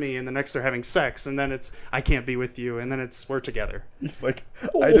away from me." And the next they're having sex. And then it's "I can't be with you." And then it's "We're together." He's like,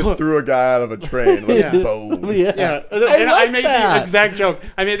 I just threw a guy out of a train. Let's Yeah. boom. Yeah, and I made the exact joke.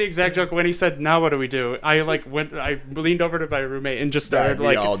 I made the exact joke when he said, "Now what do we do?" I leaned over to my roommate and just started we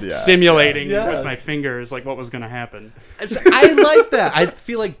like all did. simulating Yeah. with my fingers like what was going to happen. I like that. I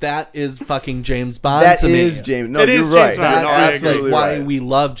feel like that is fucking James Bond That to me. is James. No, It you're is right. James Bond. You're No, I agree. absolutely Like why right. we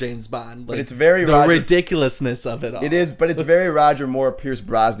love James Bond. Like, it's very the Roger- ridiculousness of it all. It is, but it's very Roger Moore, Pierce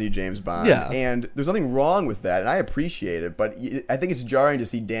Brosnan, James Bond. Yeah. And there's nothing wrong with that, and I appreciate it, but I think it's jarring to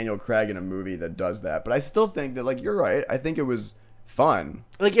see Daniel Craig in a movie that does that. But I still think that, like, you're right. I think it was fun.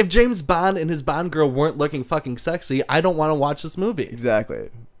 Like if James Bond and his Bond girl weren't looking fucking sexy, I don't want to watch this movie. Exactly.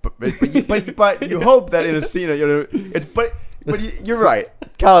 But you hope that in a scene, it's but you're right,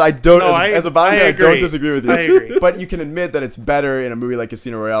 Colin. I don't No, as a Bond guy, I don't agree. disagree with you. I agree. But you can admit that it's better in a movie like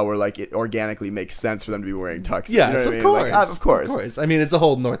Casino Royale, where like it organically makes sense for them to be wearing tuxes. Yes, you know what I of mean? course. Like, of course. I mean, it's a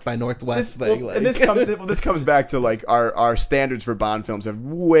whole North by Northwest thing. And this comes back to like our standards for Bond films have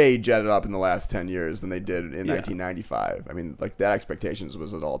way jetted up in the last 10 years than they did in 1995. I mean, like that expectations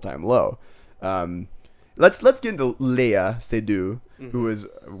was at all time low. Let's get into Leia Seydoux, who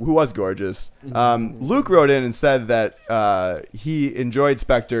was gorgeous. Luke wrote in and said that he enjoyed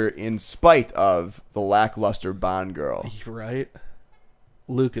Spectre in spite of the lackluster Bond girl. right?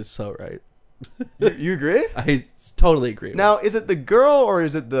 Luke is so right. You agree? I totally agree. With Now, is it the girl or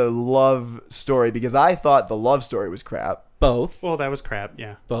is it the love story? Because I thought the love story was crap. both. Well, that was crap.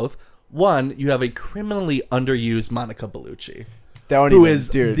 Yeah. Both. One, you have a criminally underused Monica Bellucci, Don't who even, is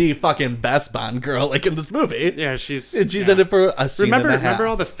dude. the fucking best Bond girl, like in this movie. Yeah, she's And she's yeah. in it for a scene and a half. Remember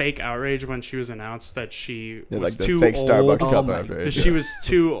all the fake outrage when she was announced that she Yeah, was like the too fake old. Starbucks Oh cup my after. That she was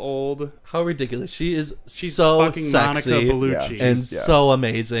too old. How ridiculous. She is She's so fucking sexy Monica Bellucci. Yeah. and Yeah. so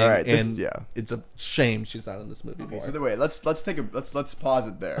amazing. All right, this- and yeah. it's a shame she's not in this movie more. So wait, let's pause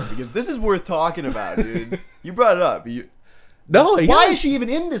it there because this is worth talking about, dude. You brought it up. No, Why yeah. is she even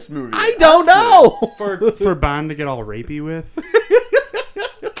in this movie? I don't Honestly. know. for Bond to get all rapey with.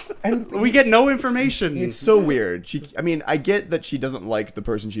 And We get no information. it's so weird. I mean, I get that she doesn't like the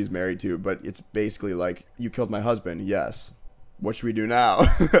person she's married to, but it's basically like, you killed my husband. Yes. What should we do now?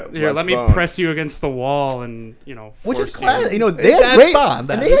 Here, let me bone. press you against the wall and Which is force class. you. They had That's great, Bond. and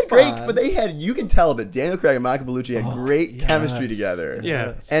That they is had great, Bond. but they had. You can tell that Daniel Craig and Monica Bellucci had great yes. chemistry together.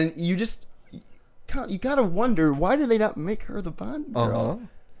 Yeah. And you gotta wonder, why did they not make her the Bond girl?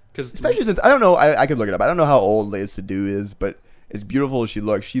 Because Especially since I don't know, I could look it up. I don't know how old Leia Seydoux is, but as beautiful as she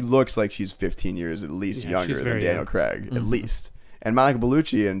looks like she's 15 years at least Yeah, younger she's than very Daniel young. Craig, at least. And Monica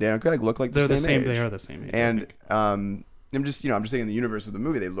Bellucci and Daniel Craig look like they're the the same same. age. They are the same age. I And think. I'm just saying in the universe of the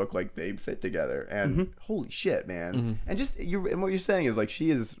movie, they look like they fit together, and holy shit, man! And just and what you're saying is like she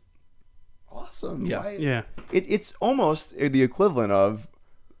is awesome. Yeah. Yeah. It's almost the equivalent of,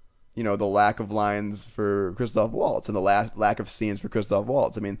 the lack of lines for Christoph Waltz and the lack of scenes for Christoph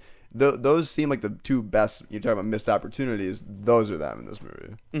Waltz. I mean, those seem like the two best. You're talking about missed opportunities. Those are them in this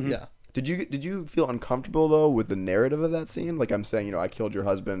movie. Yeah. Did you feel uncomfortable though with the narrative of that scene? Like I'm saying, I killed your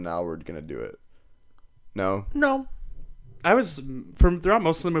husband. Now we're gonna do it. No. No. I was throughout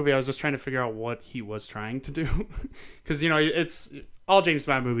most of the movie, I was just trying to figure out what he was trying to do, because it's all James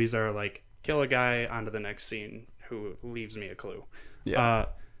Bond movies are like kill a guy, on to the next scene who leaves me a clue. Yeah.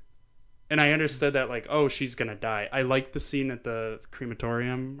 And I understood that like, oh, she's gonna die. I liked the scene at the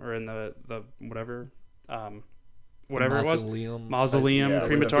crematorium or in the whatever it was, mausoleum Yeah, with the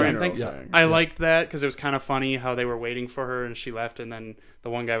crematorium funeral thing. thing. I liked that because it was kind of funny how they were waiting for her and she left, and then the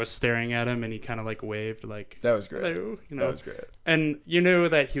one guy was staring at him and he kind of like waved like That was great. hello, That was great. and you knew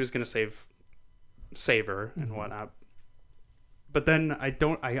that he was gonna save her and whatnot. But then I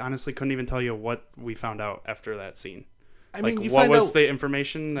honestly couldn't even tell you what we found out after that scene. I Like, mean, you what find was out the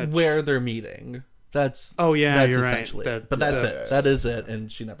information that where they're meeting. That's yeah, that's you're right. essentially it. That- But that's that- it. That is it.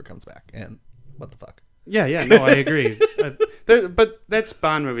 And she never comes back. And what the fuck? Yeah, no, I agree. But that's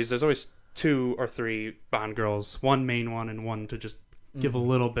Bond movies. There's always 2 or 3 Bond girls, one main one and one to just give a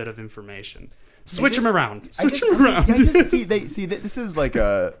little bit of information. Switch them around. Switch them around. This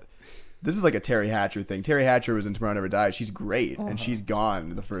is like a Terry Hatcher thing. Terry Hatcher was in Tomorrow Never Dies. She's great, and she's gone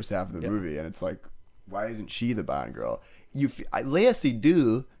in the first half of the movie, and it's like, why isn't she the Bond girl? Léa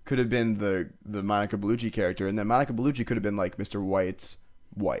Seydoux could have been the Monica Bellucci character, and then Monica Bellucci could have been like Mr. White's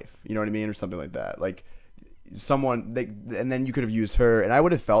wife. You know what I mean, or something like that. Like someone, and then you could have used her, and I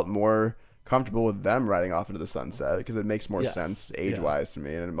would have felt more comfortable with them riding off into the sunset because it makes more sense age-wise to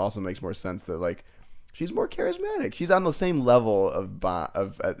me, and it also makes more sense that like she's more charismatic. She's on the same level of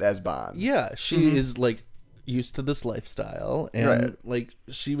as Bond. Yeah, she is like used to this lifestyle, and Right. like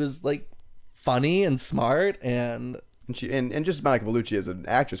she was like funny and smart, and And she and just Monica Bellucci as an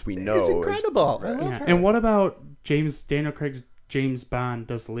actress, we know it's incredible. I love Yeah. her. And what about Daniel Craig's James Bond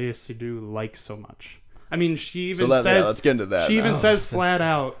does Léa Seydoux like so much? I mean, she even says let's get into that. She even now. says flat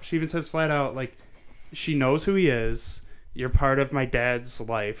out like she knows who he is. You're part of my dad's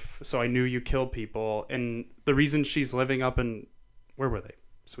life, so I knew you killed people. And the reason she's living up in where were they?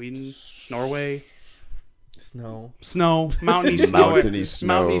 Sweden, Norway, mountainy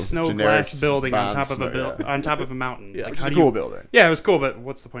snow generic glass building on Bond top of a snow, yeah. on top of a mountain. Yeah. Like, Which is how a do cool you- building. Yeah, it was cool, but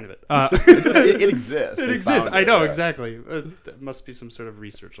what's the point of it? It exists. It They exists. found I it, know yeah. exactly. It must be some sort of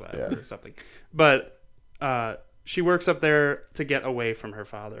research lab Yeah. or something. But she works up there to get away from her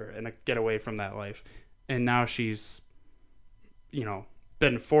father and get away from that life, and now she's,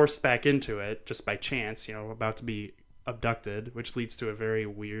 been forced back into it just by chance. About to be abducted, which leads to a very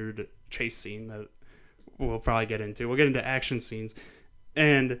weird chase scene that we'll probably get into. We'll get into action scenes,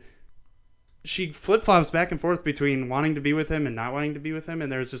 and she flip-flops back and forth between wanting to be with him and not wanting to be with him,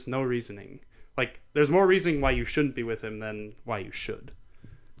 and there's just no reasoning. Like, there's more reasoning why you shouldn't be with him than why you should.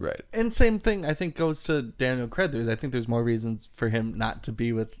 Right. And same thing, I think, goes to Daniel Craig. I think there's more reasons for him not to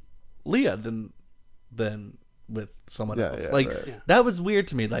be with Leah than with someone else. Yeah, like right. Yeah. that was weird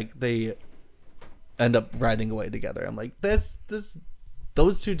to me. Like they end up riding away together. I'm like, those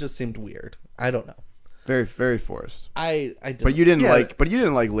two just seemed weird. I don't know. Very, very forced. I didn't. But you didn't Yeah.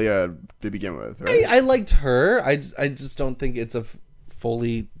 like Leah to begin with, right? I liked her. I just don't think it's a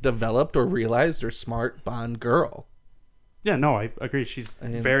fully developed or realized or smart Bond girl. Yeah, no, I agree. She's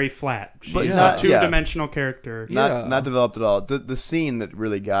very flat. She's But a not- two-dimensional character. Yeah. Not developed at all. The scene that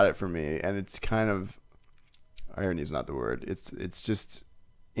really got it for me, and it's kind of irony is not the word. It's just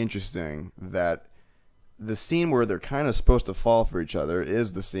interesting that the scene where they're kind of supposed to fall for each other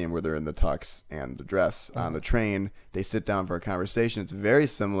is the scene where they're in the tux and the dress on the train. They sit down for a conversation. It's very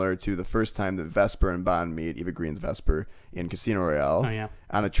similar to the first time that Vesper and Bond meet, Eva Green's Vesper, in Casino Royale. Oh, yeah.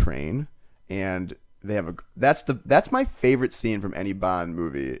 On a train, and they have that's my favorite scene from any Bond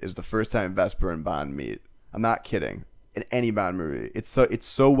movie is the first time Vesper and Bond meet. I'm not kidding. In any Bond movie, it's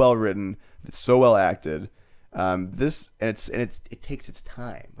so well written, it's so well acted. It takes its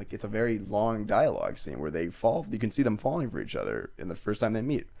time. Like, it's a very long dialogue scene where they fall. You can see them falling for each other in the first time they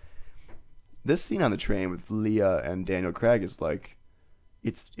meet. This scene on the train with Leah and Daniel Craig is like,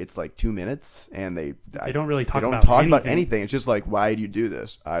 it's like 2 minutes, and they don't really talk they don't about talk about anything. anything. It's just like, why do you do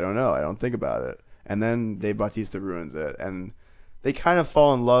this? I don't know. I don't think about it. And then Dave Bautista ruins it, and they kind of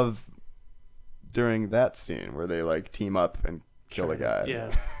fall in love during that scene where they like team up and kill a guy.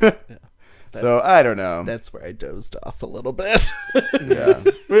 Yeah. So I don't know. That's where I dozed off a little bit. Yeah.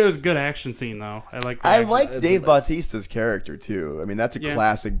 But it was a good action scene though. I like. I liked Dave Bautista's character too. I mean, that's a Yeah.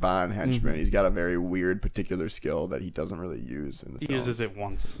 classic Bond henchman. He's got a very weird particular skill that he doesn't really use in the He film. uses it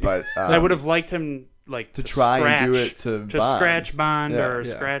once. But I would have liked him like to try scratch, and do it to Bond. scratch Bond Yeah. or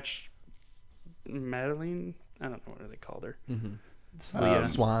Yeah. scratch Madeline. I don't know what they called her. Mhm. It's Leah.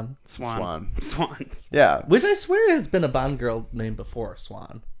 Swan. Swan. Yeah. Which I swear has been a Bond girl name before,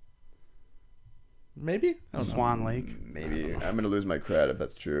 Swan. Maybe? I don't know. Swan Lake. Maybe I'm gonna lose my cred if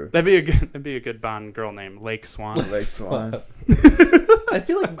that's true. That'd be a good Bond girl name, Lake Swan. Lake Swan. I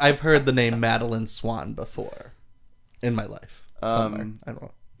feel like I've heard the name Madeline Swan before in my life. Somewhere. I don't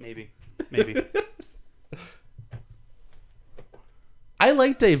know. Maybe. I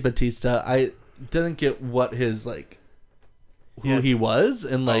like Dave Bautista. I didn't get what his who Yeah. he was,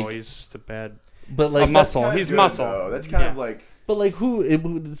 and Oh, he's just a bad. but like a muscle. Kinda He's good, muscle. though. That's kind of Yeah. like But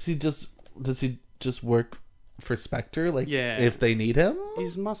who does he just work for Spectre? Like, Yeah. if they need him,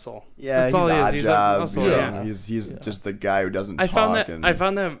 He's muscle. yeah, That's he's all he is. odd He's job. a muscle. Yeah. Yeah. He's just the guy who doesn't I talk.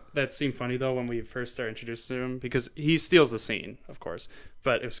 found that scene funny though when we first started introduced to him because he steals the scene, of course,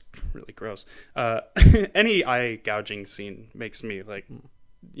 but it was really gross. Any eye gouging scene makes me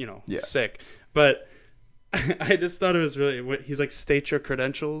Yeah. sick. But I just thought it was really. He's like, state your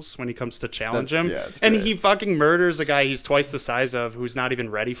credentials when he comes to challenge That's- him, yeah, it's and great. he fucking murders a guy he's twice the size of who's not even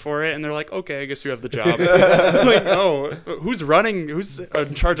ready for it, and they're like, okay, I guess you have the job. It's like, oh, who's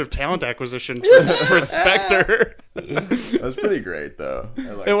in charge of talent acquisition for Spectre? That was pretty great though. I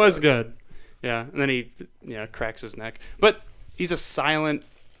liked It was that. good. Yeah, and then he cracks his neck. But he's a silent.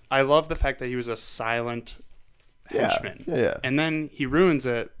 I love the fact that he was a silent henchman. Yeah. And then he ruins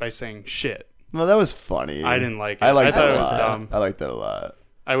it by saying shit. No, that was funny. I didn't like it. I liked I thought that it a was lot. dumb. I liked that a lot.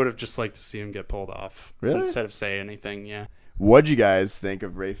 I would have just liked to see him get pulled off. Really? Instead of say anything, yeah. What'd you guys think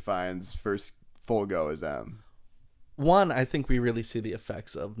of Ralph Fiennes' first full go as M? one, I think we really see the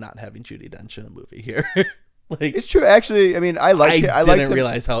effects of not having Judi Dench in a movie here. It's true, actually. I mean, I liked didn't him.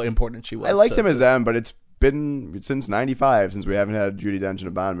 realize how important she was. I liked to him as this. M, but it's been since '95 since we haven't had Judi Dench in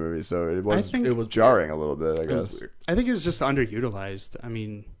a Bond movie, so it was jarring a little bit. I guess. I think he was just underutilized. I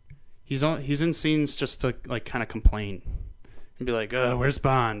mean, he's in scenes just to kind of complain and be like, "Where's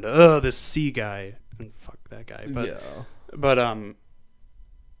Bond? This C guy." And fuck that guy. But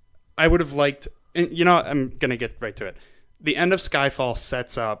I would have liked. And, I'm gonna get right to it. The end of Skyfall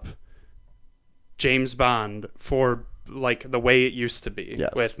sets up James Bond for the way it used to be,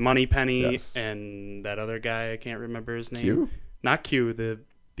 Yes. with Moneypenny Yes. and that other guy. I can't remember his name. Q? Not Q.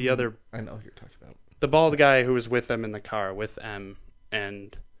 The other, I know who you're talking about. the bald guy who was with them in the car with M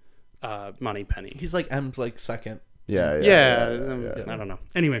and Moneypenny. He's like M's second. Yeah, yeah. I don't know.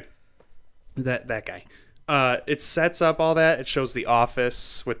 Anyway, that guy. It sets up all that. It shows the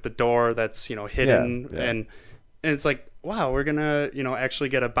office with the door that's hidden, Yeah. and it's like, wow, we're gonna actually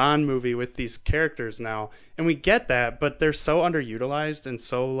get a Bond movie with these characters now, and we get that, but they're so underutilized and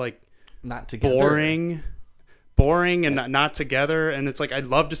so Not together. boring and not together. And it's like, I'd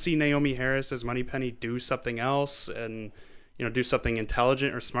love to see Naomi Harris as Moneypenny do something else and do something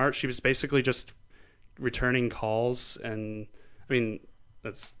intelligent or smart. She was basically just returning calls, and I mean,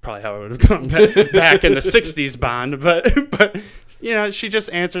 that's probably how it would have gone back in the 60s Bond, but she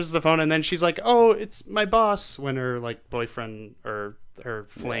just answers the phone, and then she's like, oh, it's my boss, when her boyfriend or her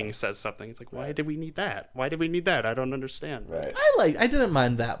fling says something. It's like, why did we need that? I don't understand. Right. I didn't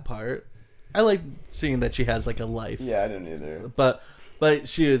mind that part. I like seeing that she has a life. Yeah, I didn't either. But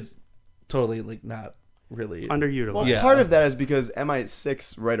she is totally not really Underutilized. Well, Yeah. part of that is because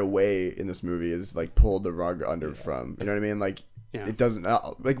MI6 right away in this movie is pulled the rug under from. You know what I mean? Yeah. It doesn't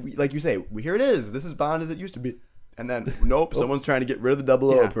like you say. Here it is. This is Bond as it used to be. And then nope, someone's trying to get rid of the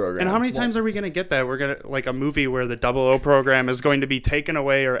 00 program. And how many times are we going to get that? We're going to a movie where the 00 program is going to be taken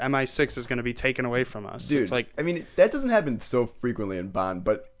away, or MI6 is going to be taken away from us. Dude, It's like, I mean, that doesn't happen so frequently in Bond,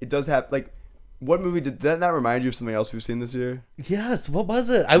 but it does happen. What movie did that not remind you of something else we've seen this year? Yes, what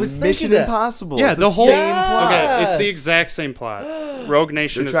was it? I was Mission thinking that. Impossible. yeah, It's the whole. Yes! Okay, it's the exact same plot. Rogue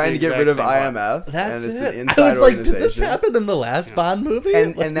Nation They're is trying the to get exact rid of same plot. IMF. That's and it's it. an I inside was like, did this organization. happen in the last Bond movie?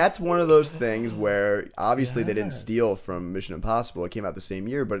 And that's one of those things where obviously they didn't steal from Mission Impossible. It came out the same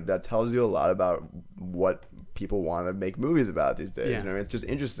year, but that tells you a lot about what people want to make movies about these days. Yeah. You know, it's just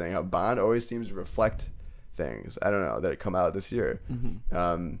interesting how Bond always seems to reflect things. I don't know that come out this year.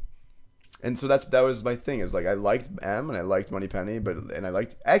 Mm-hmm. And so that was my thing. Is I liked M and I liked Moneypenny, and I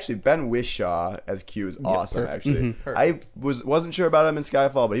liked actually Ben Whishaw as Q is awesome. perfect. Actually, Perfect. I wasn't sure about him in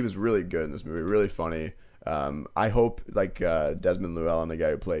Skyfall, but he was really good in this movie. Really funny. I hope Desmond Llewellyn, the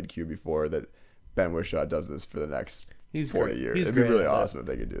guy who played Q before, that Ben Whishaw does this for the next He's 40 great. years. He's It'd be great really at it. awesome if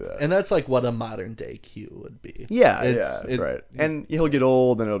they could do that. And that's like what a modern day Q would be. Yeah, It's- right. And he'll get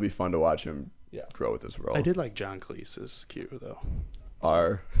old, and it'll be fun to watch him Yeah. grow with this world. I did like John Cleese's Q though.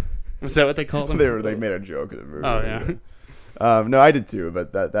 Was Is that what they called him? they made a joke of the movie. Oh yeah. No, I did too,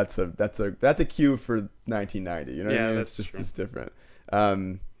 but that's a cue for 1990. You know what Yeah, I mean? that's It's just true. it's different.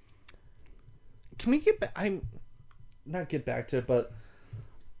 Can we get back? I'm not get back to it, but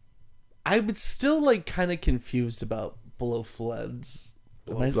I was still like kind of confused about Blofled's.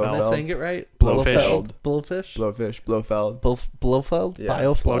 Am I Blofeld? saying it right? Blowfish. Blowfish. Blowfish, Blofeld. Blofeld. Yeah.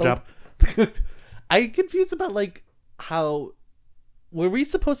 Biofeld. I'm confused about like how were we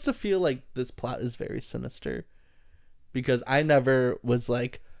supposed to feel like this plot is very sinister? Because I never was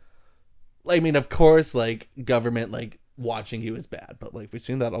like, I mean, of course, like government like watching you is bad, but like we've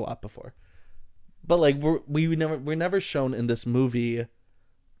seen that a lot before. But like we're never shown in this movie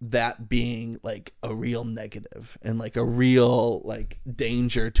that being like a real negative and like a real like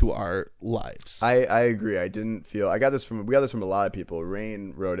danger to our lives. I agree. I got this from a lot of people.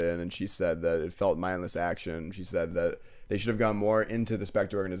 Rain wrote in and she said that it felt mindless action. She said that they should have gone more into the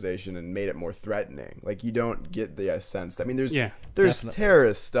Spectre organization and made it more threatening. Like you don't get the sense. I mean, there's Definitely.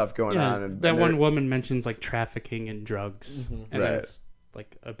 terrorist stuff going Yeah, on. And that they're- one woman mentions like trafficking and drugs, and Right. then it's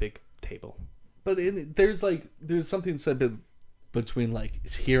like a big table. But there's something said between like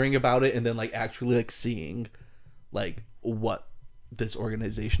hearing about it and then like actually like seeing like what this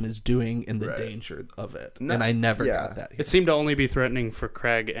organization is doing and the Right. danger of it. No- and I never yeah. got that. It seemed to only be threatening for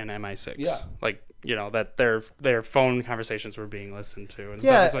Craig and MI6. Yeah. Like, you know, that their phone conversations were being listened to and Yeah,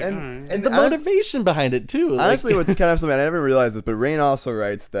 stuff. It's like, and- all right. and the honest- motivation behind it too. Like, Honestly, what's kind of something I never realized this, but Rain also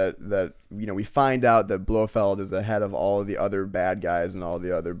writes that you know we find out that Blofeld is the head of all the other bad guys in all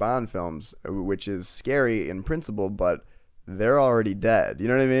the other Bond films, which is scary in principle, but they're already dead. You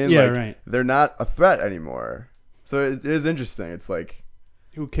know what I mean? Yeah, like, right. They're not a threat anymore. So it is interesting. It's like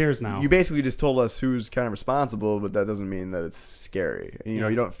Who cares now? you basically just told us who's kind of responsible, but that doesn't mean that it's scary. And, you know,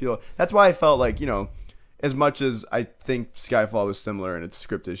 you don't feel. That's why I felt like, you know, as much as I think Skyfall was similar in its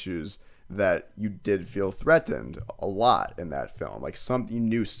script issues, that you did feel threatened a lot in that film. Like you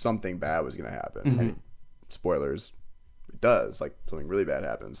knew something bad was going to happen. Mm-hmm. And spoilers, it does. Like something really bad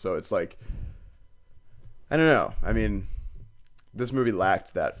happens. So it's like, I don't know. I mean, this movie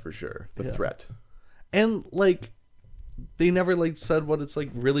lacked that for sure. The threat. and like they never like said what it's like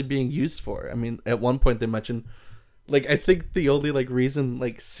really being used for. I mean, at one point they mentioned like I think the only like reason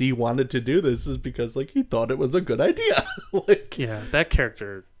like C wanted to do this is because like he thought it was a good idea. Like yeah, that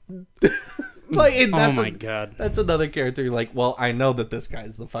character. like and Oh my god. that's another character like, well, I know that this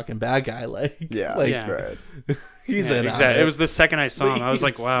guy's the fucking bad guy. Like Yeah. like Yeah. Right. he's Yeah, in on exactly. it. It was the second I saw him, I was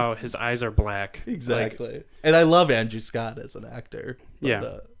like, It's- wow, his eyes are black. exactly. Like, And I love Andrew Scott as an actor. But,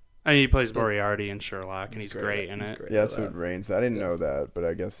 Yeah. I mean, he plays Moriarty in Sherlock, and he's great in He's it. great Yeah, at that's that. what Rain said. I didn't know that, but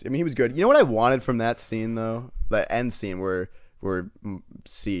I guess he was good. You know what I wanted from that scene though? That end scene where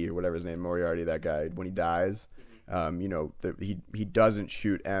C or whatever his name, Moriarty, that guy, when he dies, you know, he doesn't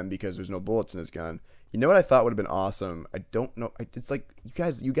shoot M because there's no bullets in his gun. You know what I thought would have been awesome? I don't know. It's like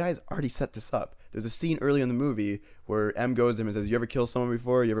you guys already set this up. There's a scene early in the movie where M goes to him and says, "You ever kill someone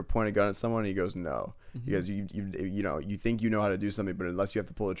before? You ever point a gun at someone?" And he goes, "No." He goes, "You know, you think you know how to do something, but unless you have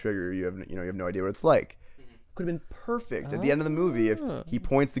to pull the trigger, you have no idea what it's like." Could have been perfect at the end of the movie if he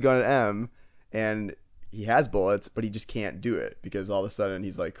points the gun at M and he has bullets, but he just can't do it because all of a sudden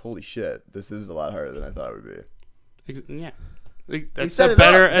he's like, "Holy shit, this is a lot harder than I thought it would be." Yeah. Like, that's set a it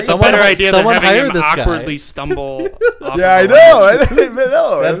better, up. that's a Someone better hi- idea than someone having hired him this guy. awkwardly stumble. off Yeah, I of the know. ledge. I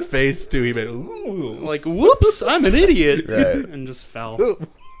know. That face too, he made ooh. Like, whoops, I'm an idiot, Right. and just fell.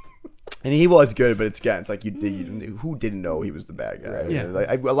 And he was good, but it's like who didn't know he was the bad guy? Yeah. Like,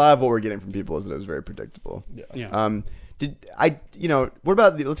 a lot of what we're getting from people is that it was very predictable. Yeah. What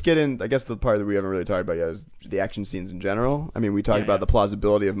about let's get in, I guess the part that we haven't really talked about yet is the action scenes in general. I mean, we talked Yeah, about yeah. the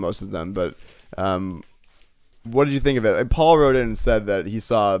plausibility of most of them, but what did you think of it? Paul wrote in and said that he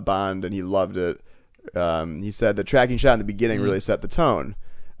saw Bond and he loved it. He said the tracking shot in the beginning really set the tone.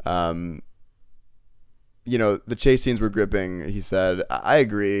 You know, the chase scenes were gripping. He said, I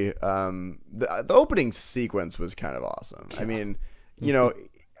agree. The opening sequence was kind of awesome. I mean, you know,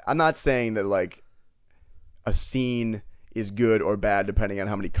 I'm not saying that like a scene is good or bad depending on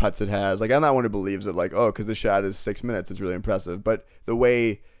how many cuts it has. Like, I'm not one who believes that like, oh, because the shot is 6 minutes, it's really impressive. But the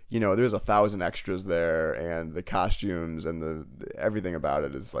way, you know, there's 1,000 extras there, and the costumes and the everything about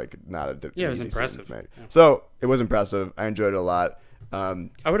it is like not a Yeah, it was easy scene impressive. to make. Yeah. So it was impressive. I enjoyed it a lot. I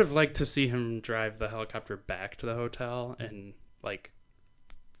would have liked to see him drive the helicopter back to the hotel and like,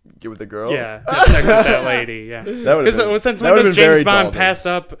 Get with the girl. yeah, have sex with that lady. Yeah, That would've because been- since that when would've does been very James Bond Dalton. pass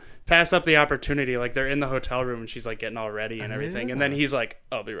pass up the opportunity. Like they're in the hotel room and she's like getting all ready and everything, and then he's like,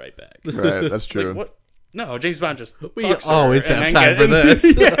 "I'll be right back." Right, that's true. Like what? No, James Bond just We fucks her always and have then time for this.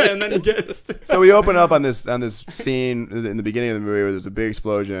 Yeah, and then he gets. So we open up on this scene in the beginning of the movie where there's a big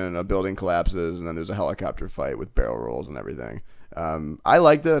explosion, a building collapses, and then there's a helicopter fight with barrel rolls and everything. I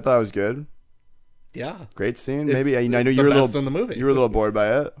liked it. I thought it was good. Yeah. Great scene. It's Maybe I know the you were a best little in the movie. You were a little bored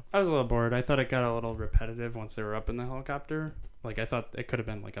by it. I was a little bored. I thought it got a little repetitive once they were up in the helicopter. Like I thought it could have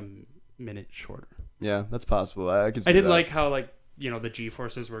been like a minute shorter. Yeah, that's possible. I could see I did that. like how like the G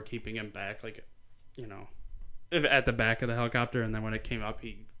forces were keeping him back, like at the back of the helicopter, and then when it came up,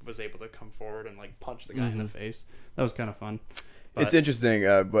 he was able to come forward and like punch the guy in the face. That was kind of fun. But It's interesting,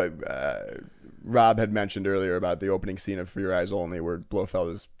 but Rob had mentioned earlier about the opening scene of For Your Eyes Only, where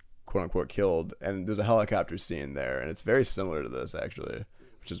Blofeld is "quote unquote" killed, and there's a helicopter scene there, and it's very similar to this actually,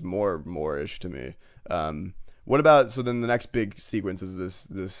 which is more-ish to me. What about so then the next big sequence is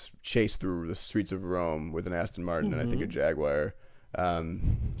this chase through the streets of Rome with an Aston Martin and I think a Jaguar.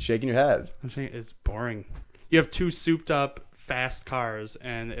 Shaking your head. I'm saying it's boring. You have two souped up fast cars,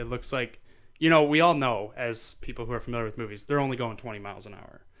 and it looks like we all know as people who are familiar with movies, they're only going 20 miles an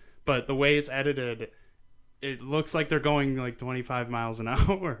hour. But the way it's edited, it looks like they're going like 25 miles an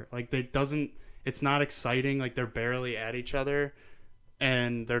hour. Like it's not exciting. Like they're barely at each other,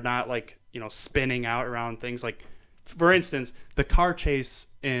 and they're not like spinning out around things. Like for instance, the car chase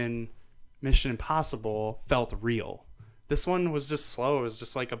in Mission Impossible felt real. This one was just slow. It was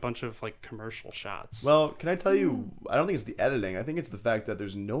just like a bunch of like commercial shots. Well, can I tell you? I don't think it's the editing. I think it's the fact that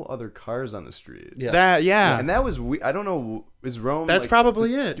there's no other cars on the street. Yeah. And that was I don't know. Is Rome? That's like,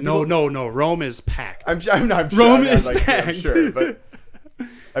 probably it. No. Rome is packed. I'm not. Rome sure. is I'm packed. sure, but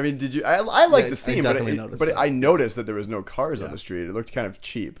I mean, did you? I like the I scene, definitely noticed but that. I noticed that there was no cars on the street. It looked kind of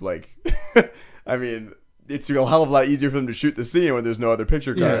cheap. Like, I mean, it's a hell of a lot easier for them to shoot the scene when there's no other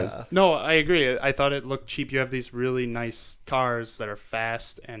picture cars. Yeah. No, I agree. I thought it looked cheap. You have these really nice cars that are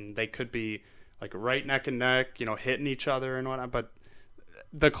fast, and they could be like right neck and neck, hitting each other and whatnot. But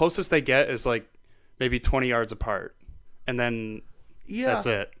the closest they get is like maybe 20 yards apart, and then that's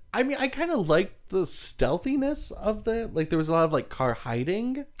it. I mean, I kind of liked the stealthiness of like there was a lot of like car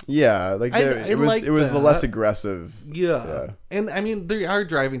hiding. Yeah, like it was the that. less aggressive. Yeah. And I mean, they are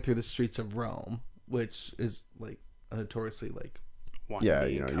driving through the streets of Rome, which is like a notoriously like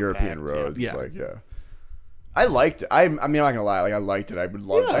European roads. Yeah. Like, I liked it. I mean, I'm not gonna lie. Like, I liked it. I would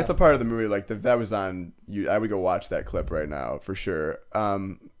love. Yeah. That's a part of the movie. Like, if that was on, I would go watch that clip right now for sure.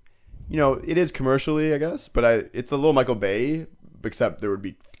 It is commercially, I guess, but it's a little Michael Bay, except there would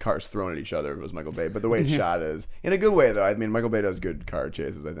be cars thrown at each other if it was Michael Bay. But the way it's shot is in a good way, though. I mean, Michael Bay does good car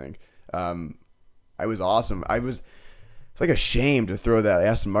chases. I think. I was awesome. It's like a shame to throw that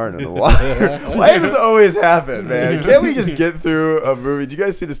Aston Martin in the water. Why does this always happen, man? Can't we just get through a movie? Did you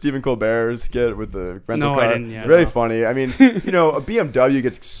guys see the Stephen Colbert skit with the rental No, car? I didn't. Yeah, it's really no. funny. I mean, a BMW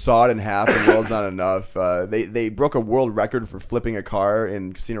gets sawed in half and well's not enough. They broke a world record for flipping a car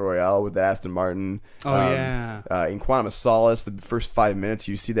in Casino Royale with the Aston Martin. Oh, yeah. In Quantum of Solace, the first 5 minutes,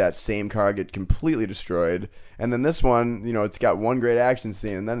 you see that same car get completely destroyed. And then this one, it's got one great action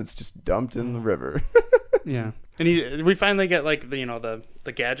scene, and then it's just dumped in the river. Yeah. And we finally get like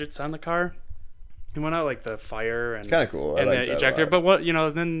the gadgets on the car. He went out like the fire and kinda cool. I and like the that a ejector. lot. But what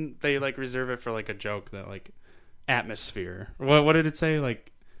then they like reserve it for like a joke that like atmosphere. What did it say?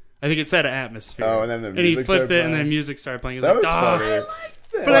 Like I think it said atmosphere. Oh, and then the he music flipped started it, and then playing. music started playing. It was That like, was "Ah."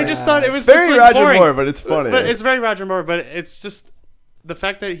 funny. But I just thought it was Very just, like, Roger boring. Moore, but it's funny. But it's very Roger Moore. But it's just the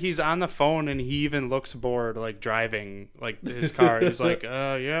fact that he's on the phone and he even looks bored, like driving like his car. He's like,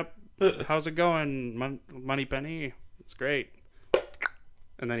 yep. How's it going, Money Penny? It's great.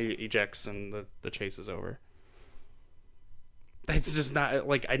 And then he ejects and the chase is over. It's just not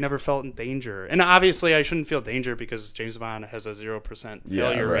like I never felt in danger. And obviously I shouldn't feel danger because James Bond has a 0%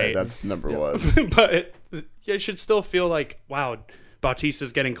 failure rate. That's number one. But I should still feel like, wow,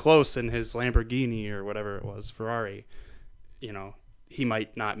 Bautista's getting close in his Lamborghini or whatever it was, Ferrari. He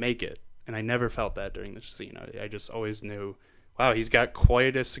might not make it. And I never felt that during the scene. I just always knew, wow, he's got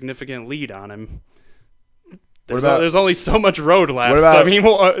quite a significant lead on him. There's only so much road left. What about- I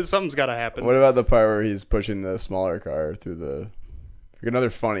mean, something's got to happen. What about the part where he's pushing the smaller car through the... Another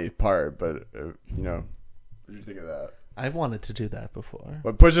funny part, but, what did you think of that? I've wanted to do that before.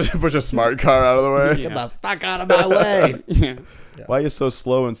 What, push a smart car out of the way? Get the fuck out of my way. Yeah. Why are you so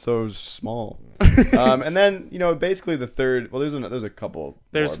slow and so small? And then, basically the third... Well, there's a couple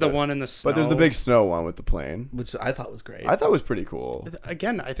There's more, the one in the snow. But there's the big snow one with the plane. Which I thought was great. I thought it was pretty cool.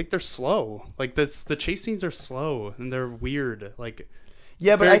 Again, I think they're slow. Like the chase scenes are slow and they're weird. Like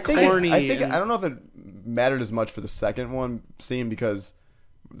Yeah, but very I think corny I and- don't know if it mattered as much for the second one scene because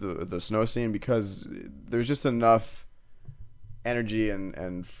the snow scene because there's just enough energy and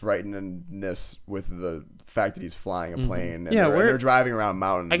frightenedness with the fact that he's flying a plane. And they're driving around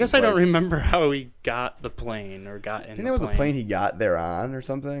mountains. I guess I don't remember how he got the plane or got in. I think that was the plane he got there on or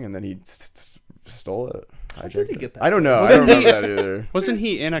something, and then he stole it. How did he get that? I don't know. I don't remember that either. Wasn't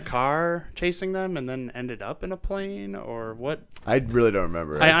he in a car chasing them and then ended up in a plane or what? I really don't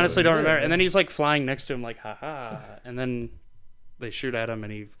remember. I honestly don't remember. And then he's like flying next to him like, haha. And then they shoot at him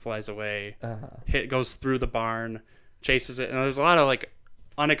and he flies away. Goes through the barn, chases it. And there's a lot of like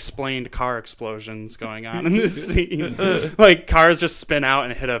unexplained car explosions going on in this scene. Like cars just spin out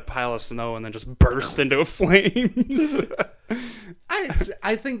and hit a pile of snow and then just burst into flames.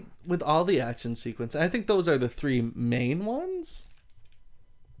 I think with all the action sequence, I think those are the three main ones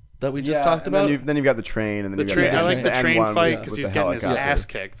that we just talked about. Then you've got the train, and then you've got I like the train N1 fight because with he's the getting his helicopter. ass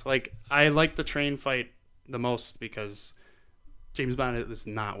kicked. Like I like the train fight the most because James Bond is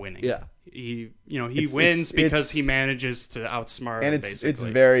not winning. Yeah. He wins because he manages to outsmart and him, it's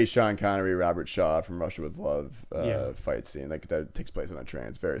basically. very Sean Connery, Robert Shaw from Russia with Love Yeah. fight scene like that takes place on a train.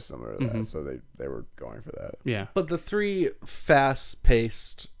 It's very similar to that, so they were going for that. Yeah. But the three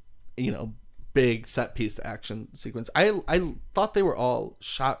fast-paced, big set-piece action sequence, I thought they were all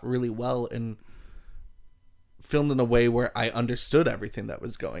shot really well and filmed in a way where I understood everything that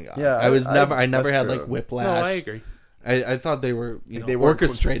was going on. Yeah, I never had true. like whiplash. No, I agree. I thought they were They weren't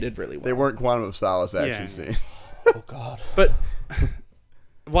orchestrated really well. They weren't Quantum of Solace action Yeah. scenes. Oh God. But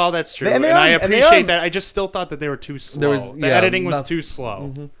while that's true, And and I they are- appreciate that, I just still thought that they were too slow. The editing was nothing- too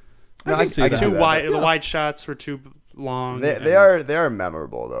slow. No, I can see Too that. wide. The wide shots were too long. They are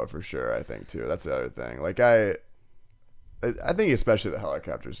memorable though for sure. I think too. That's the other thing. Like I think especially the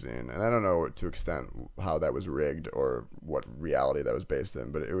helicopter scene, and I don't know to extent how that was rigged or what reality that was based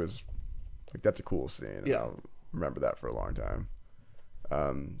in, but it was like that's a cool scene. And Yeah. I'll remember that for a long time.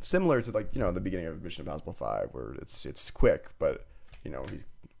 Similar to like the beginning of Mission Impossible 5, where it's quick, but he's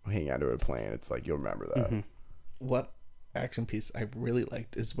hanging onto a plane. It's like you'll remember that. What action piece I really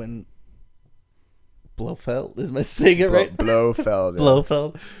liked is when Blofeld, am I saying it right? Blofeld. Yeah.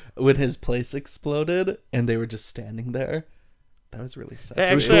 Blofeld, when his place exploded and they were just standing there. That was really sexy.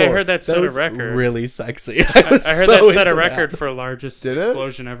 Actually, I heard that set a was record. really sexy. I I heard so that set a into record that. for largest Did it?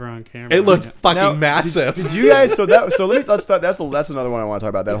 explosion ever on camera. It looked Yeah. fucking Now, massive. Did you guys? That's another one I want to talk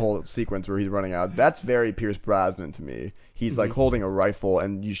about. That whole sequence where he's running out. That's very Pierce Brosnan to me. He's like holding a rifle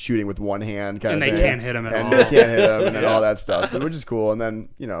and you shooting with one hand, kind And of they thing. can't hit him at and all. they can't hit him, and then all that stuff, which is cool. And then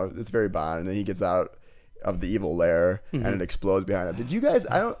it's very Bond, and then he gets out of the evil lair and it explodes behind him. Did you guys?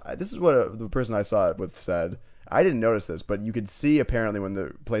 This is what the person I saw it with said. I didn't notice this, but you could see apparently when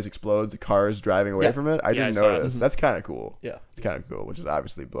the place explodes, the cars driving away from it. I didn't I saw it. notice. That's kind of cool. Yeah. It's kind of cool, which is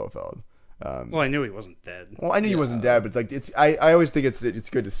obviously Blofeld. Well, I knew he wasn't dead. Well, I knew he wasn't dead, but it's like I always think it's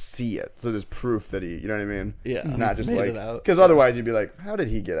good to see it, so there's proof that he, you know what I mean? Yeah. Not just Made like it out. because otherwise you'd be like, how did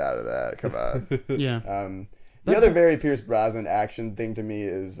he get out of that? Come on. Yeah. The other very Pierce Brosnan action thing to me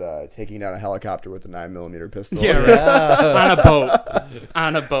is taking down a helicopter with a 9mm pistol. Yeah, right.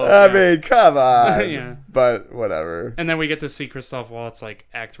 On a boat. I yeah. mean, come on. Yeah. But whatever. And then we get to see Christoph Waltz like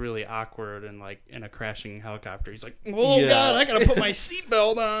act really awkward and like in a crashing helicopter. He's like, "Oh Yeah. God, I gotta put my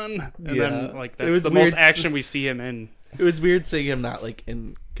seatbelt on." And Yeah. then like It that's was the weird most action we see him in. It was weird seeing him not like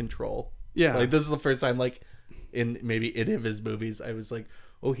in control. Yeah. Like this is the first time like in maybe any of his movies I was like,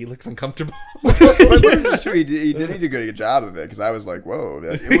 oh, he looks uncomfortable. He did a good job of it because I was like, whoa.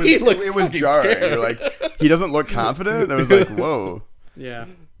 He looks it was fucking jarring. scared. You're like, he doesn't look confident. And I was like, whoa. Yeah.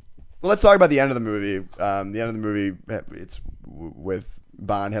 Well, let's talk about the end of the movie. The end of the movie, it's with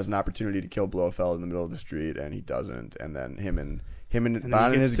Bond has an opportunity to kill Blofeld in the middle of the street, and he doesn't. And then him and then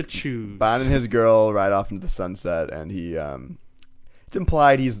Bond he and gets his to choose. Bond and his girl ride off into the sunset, and he it's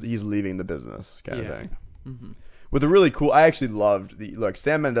implied he's leaving the business kind of Yeah. thing. With a really cool, I actually loved look.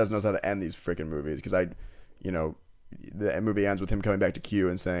 Sam Mendes knows how to end these freaking movies because the movie ends with him coming back to Q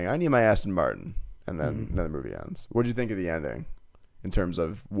and saying, "I need my Aston Martin," and then the movie ends. What do you think of the ending, in terms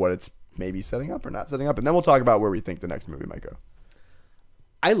of what it's maybe setting up or not setting up? And then we'll talk about where we think the next movie might go.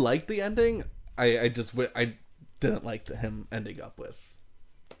 I liked the ending. I didn't like him ending up with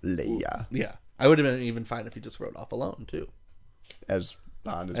Leia Yeah. I would have been even fine if he just rode off alone too. as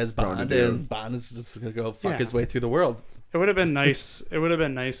Bond is As prone Bond, to do. and Bond is just gonna go fuck Yeah. his way through the world. It would have been nice. It would have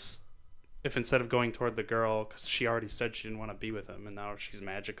been nice if instead of going toward the girl, because she already said she didn't want to be with him, and now she's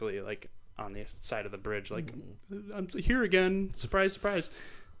magically like on the side of the bridge, like I'm here again. Surprise, surprise.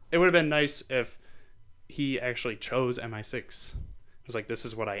 It would have been nice if he actually chose MI6. It was like, this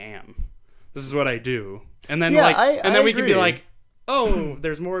is what I am. This is what I do. And then Yeah, like, I and then we could be agree. like, oh,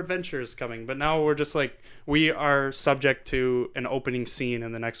 there's more adventures coming. But now we're just like, we are subject to an opening scene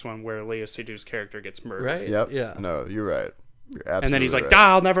in the next one where Leia Seydoux's character gets murdered. Right? Yep. Yeah. No, you're right. You're absolutely And then he's like, right.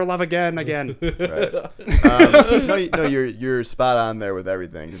 I'll never love again. Right. No, you're spot on there with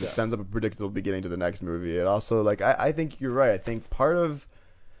everything. 'Cause it sends up a predictable beginning to the next movie. It also, like, I think you're right. I think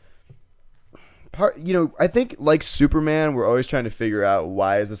I think like Superman, we're always trying to figure out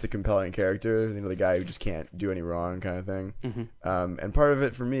why is this a compelling character. You know, the guy who just can't do any wrong kind of thing. And part of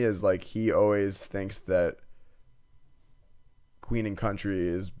it for me is like he always thinks that Queen and Country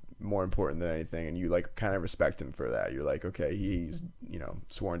is more important than anything, and you like kind of respect him for that. You're like, okay, he's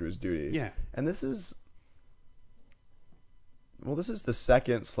sworn to his duty. Yeah. And this is the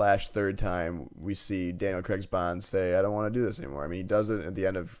second/third time we see Daniel Craig's Bond say, I don't want to do this anymore. I mean, he does it at the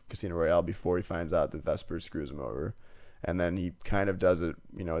end of Casino Royale before he finds out that Vesper screws him over. And then he kind of does it,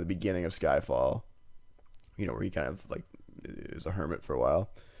 at the beginning of Skyfall, where he kind of like is a hermit for a while.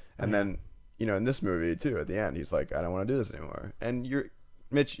 And then, in this movie too, at the end, he's like, I don't want to do this anymore. And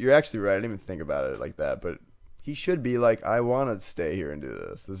Mitch, you're actually right. I didn't even think about it like that, but he should be like, I want to stay here and do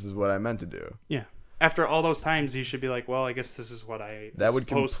this. This is what I meant to do. Yeah. After all those times, he should be like, well, I guess this is what I That was would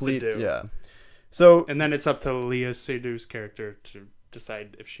supposed complete, to do. yeah. So And then it's up to Leia Seydoux's character to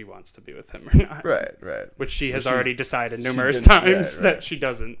decide if she wants to be with him or not. right. Which she has She- already decided she numerous didn't- times right. that she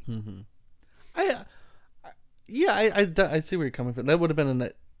doesn't. I see where you're coming from. That would have been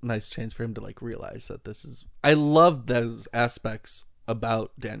a nice chance for him to like realize that this is. I love those aspects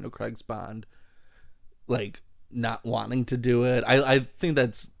about Daniel Craig's Bond, like not wanting to do it. I think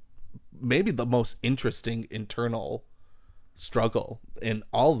that's maybe the most interesting internal struggle in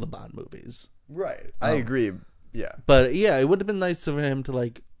all the Bond movies. Right. I agree. Yeah. But yeah, it would have been nice for him to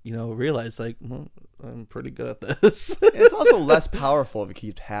like realize like, well, I'm pretty good at this. It's also less powerful if it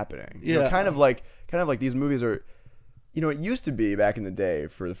keeps happening. Yeah. Kind of like these movies are, it used to be back in the day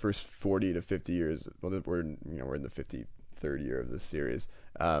for the first 40 to 50 years. Well, we're in the 53rd year of this series.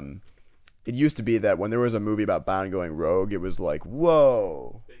 It used to be that when there was a movie about Bond going rogue, it was like,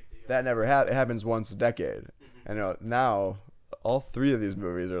 whoa, that never happened. It happens once a decade. And now all three of these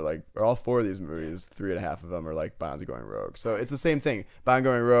movies are like, or all four of these movies, 3.5 of them are like Bond's going rogue. So it's the same thing. Bond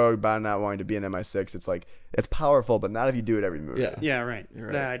going rogue, Bond not wanting to be in MI6. It's like, it's powerful, but not if you do it every movie. Yeah. Yeah, right. You're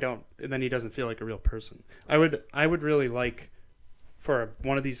right. Nah, I don't. And then he doesn't feel like a real person. I would really like for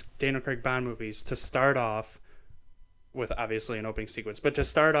one of these Daniel Craig Bond movies to start off with obviously an opening sequence, but to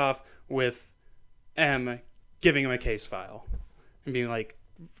start off with M giving him a case file and being like,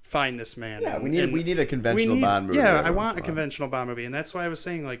 find this man. Yeah, And- we need a conventional we need- Bond movie. Yeah, every I once want in a while. conventional Bond movie, and that's why I was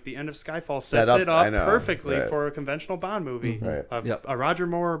saying like the end of Skyfall Set sets up, it I up know, perfectly right. for a conventional Bond movie, Right. a Roger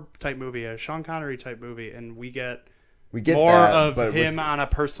Moore type movie, a Sean Connery type movie, and we get We get more that, of but him with, on a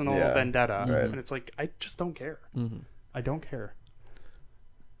personal Yeah, vendetta, right. and it's like I just don't care. I don't care.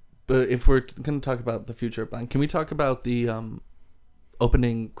 But if we're going to talk about the future of Bond, can we talk about the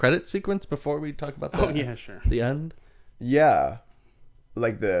opening credit sequence before we talk about Oh yeah, sure. the end? yeah,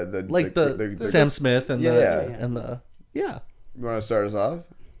 like the Sam Smith and Yeah. yeah. You want to start us off?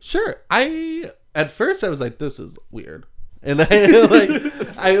 Sure. At first I was like, this is weird. And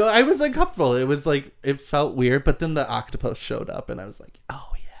I was uncomfortable. It was like it felt weird, but then the octopus showed up and I was like, oh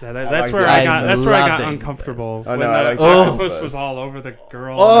yeah. That's like where that. that's where I got loving uncomfortable. Oh, when no, I the like the octopus octopus. was all over the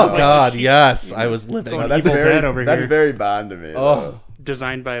girl. Oh I was like, God, she- yes. I was living. Oh, That's Evil very Dead over that's here. very Bond to me. Oh. though.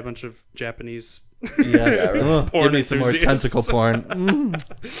 Designed by a bunch of Japanese. Yes. right. Ugh, Porn give me some more enthusiasts. tentacle porn.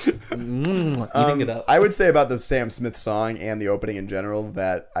 Eating it up. I would say about the Sam Smith song and the opening in general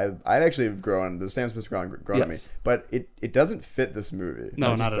that I actually have grown. The Sam Smith's grown on me, Yes. but it doesn't fit this movie.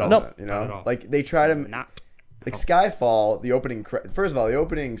 No, It just not at all. doesn't, Nope. You Not know, at all. like they try to Not. like Skyfall. The opening, first of all, the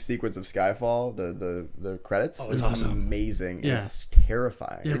opening sequence of Skyfall, the credits is amazing. Yeah. And it's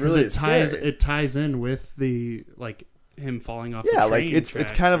terrifying. Yeah, it because really it is ties scary. it ties in with the like him falling off. Yeah, the like train it's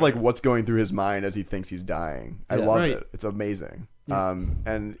tracks kind of or- like what's going through his mind as he thinks he's dying. I Yeah. love Right. it. It's amazing.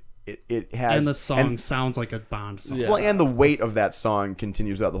 And it has and the song sounds like a Bond song. Yeah. well, and the weight of that song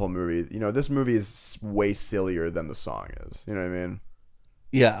continues throughout the whole movie. This movie is way sillier than the song is. You know what I mean?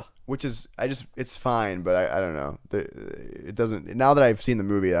 Yeah. Which is it's fine, but I don't know. It doesn't. Now that I've seen the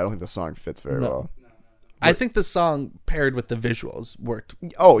movie, I don't think the song fits very No. well. I think the song paired with the visuals worked,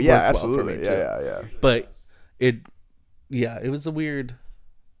 Oh yeah, Worked well for absolutely. me, too. Yeah. but it was a weird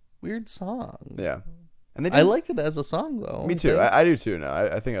song. Yeah. And they I like it as a song though. me too. I do too. Now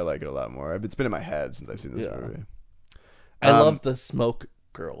I think I like it a lot more. It's been in my head since I've seen this Yeah. movie. I Um, love the smoke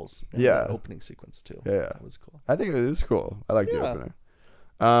girls in yeah. the opening sequence too. Yeah. That was cool. I think it is cool. I like the Yeah.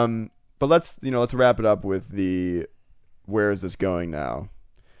 opening. But let's wrap it up with the where is this going now?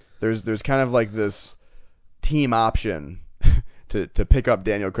 There's kind of like this team option to pick up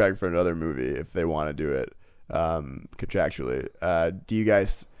Daniel Craig for another movie if they want to do it contractually. Do you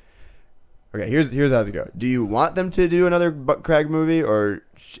guys? Okay, here's how it go. Do you want them to do another Craig movie, or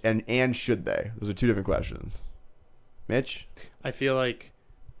and should they? Those are two different questions. Mitch? I feel like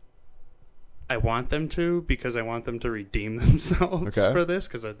I want them to, because I want them to redeem themselves for this,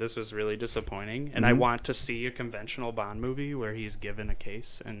 because this was really disappointing, and I want to see a conventional Bond movie where he's given a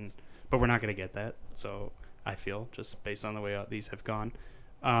case, but we're not going to get that. So I feel, just based on the way these have gone,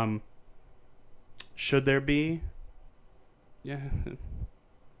 should there be? Yeah,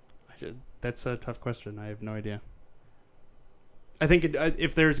 that's a tough question. I have no idea. I think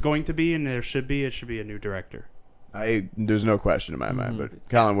if there's going to be, and there should be, it should be a new director. There's no question in my mind, but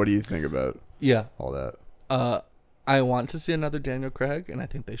Colin, what do you think about all that? I want to see another Daniel Craig, and I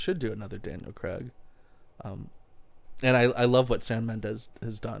think they should do another Daniel Craig. And I love what Sam Mendes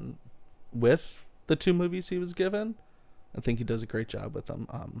has done with the 2 movies he was given. I think he does a great job with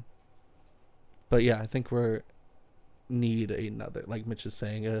them. But yeah, I think need another, like Mitch is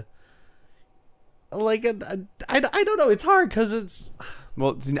saying, I don't know. It's hard because it's.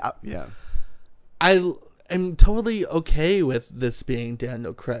 Well, yeah. I'm totally okay with this being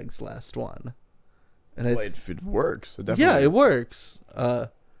Daniel Craig's last one, and if it works, it definitely. Yeah, it works.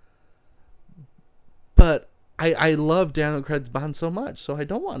 But I love Daniel Craig's Bond so much, so I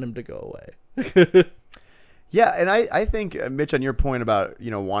don't want him to go away. Yeah, and I think, Mitch, on your point about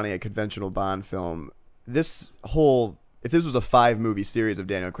wanting a conventional Bond film, if this was a 5-movie series of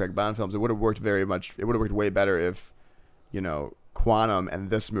Daniel Craig Bond films, it would have worked way better if Quantum and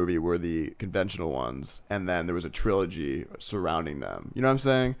this movie were the conventional ones, and then there was a trilogy surrounding them. You know what I'm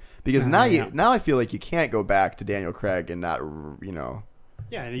saying? Because now I feel like you can't go back to Daniel Craig and not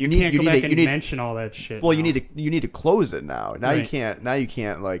Yeah, you can't go back and mention all that shit. Well, now. you need to close it now. Now Right. you can't. Now you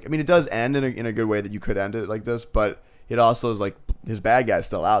can't it does end in a good way that you could end it like this, but it also is like his bad guy's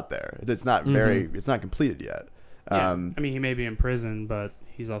still out there. It's not it's not completed yet. Yeah. He may be in prison, but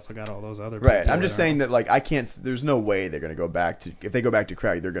he's also got all those other Right. people I'm just saying that I can't. There's no way they're going to go back to. If they go back to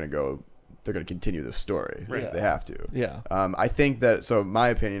Craig, they're going to continue this story. Right. They have to. Yeah. I think that. So my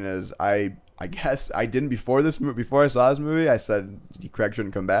opinion is, I guess I didn't before I saw this movie. I said Craig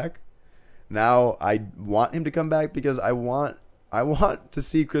shouldn't come back. Now I want him to come back because I want to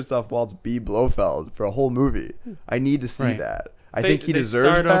see Christoph Waltz be Blofeld for a whole movie. I need to see that. I think he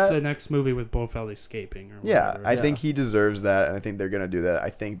deserves start that. Up the next movie with Blofeld escaping. Or yeah, whatever. I think he deserves that, and I think they're gonna do that. I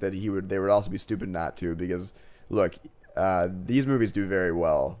think that they would also be stupid not to, because look, these movies do very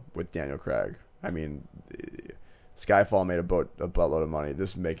well with Daniel Craig. I mean, Skyfall made a buttload of money.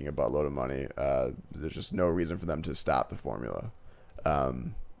 This is making a buttload of money. There's just no reason for them to stop the formula.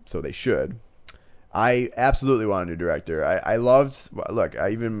 So they should. I absolutely want a new director. I loved. Look,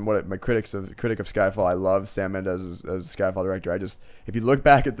 my critic of Skyfall. I love Sam Mendes as Skyfall director. If you look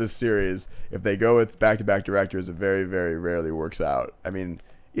back at this series, if they go with back-to-back directors, it very, very rarely works out. I mean,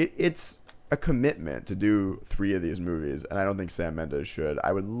 it's a commitment to do 3 of these movies, and I don't think Sam Mendes should.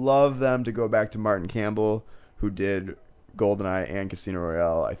 I would love them to go back to Martin Campbell, who did GoldenEye and Casino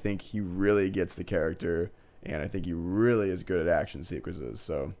Royale. I think he really gets the character, and I think he really is good at action sequences.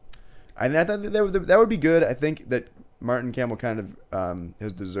 So. And I thought that would be good. I think that Martin Campbell kind of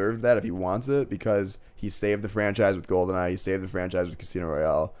has deserved that if he wants it, because he saved the franchise with GoldenEye, he saved the franchise with Casino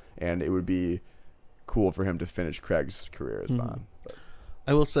Royale, and it would be cool for him to finish Craig's career as Bond.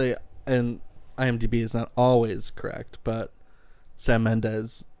 I will say, and IMDb is not always correct, but Sam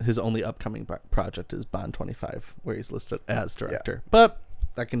Mendes, his only upcoming project is Bond 25, where he's listed as director. Yeah. But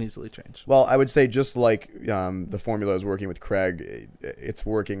that can easily change. Well, I would say just like the formula is working with Craig, it's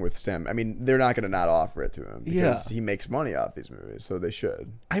working with Sam. I mean, they're not going to not offer it to him because he makes money off these movies, so they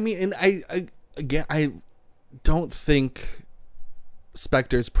should. I mean, and I don't think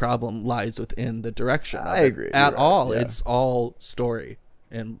Spectre's problem lies within the direction. I agree at all. Yeah. It's all story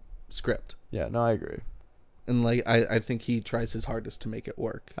and script. Yeah, no, I agree. And I think he tries his hardest to make it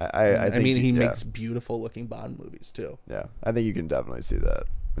work. I think he makes beautiful looking Bond movies too. Yeah, I think you can definitely see that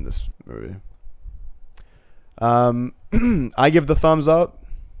in this movie. I give the thumbs up.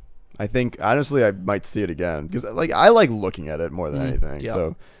 I think honestly I might see it again because I like looking at it more than anything. Yeah.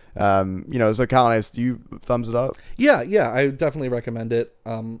 So so Colin, do you thumbs it up? Yeah, I definitely recommend it.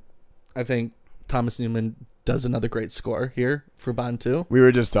 I think Thomas Newman does another great score here for Bond 2. We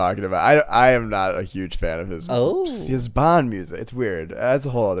were just talking about. I am not a huge fan of his Bond music. It's weird. That's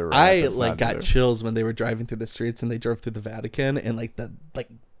a whole other. I got chills when they were driving through the streets and they drove through the Vatican and the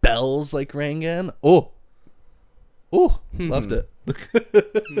bells rang in. Loved it.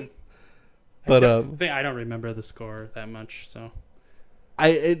 But I don't remember the score that much, so I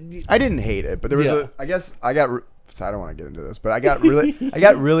didn't hate it, but there was I guess I got So I don't want to get into this, but I got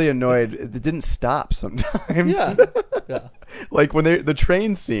really annoyed. It didn't stop sometimes. Yeah. Yeah. Like when the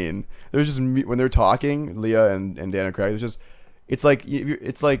train scene, there's just when they're talking, Leah and Daniel Craig. It's like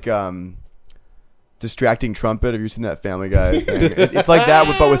distracting trumpet. Have you seen that Family Guy thing? It's like that,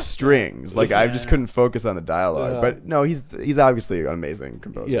 but with strings. Like I just couldn't focus on the dialogue. Yeah. But no, he's obviously an amazing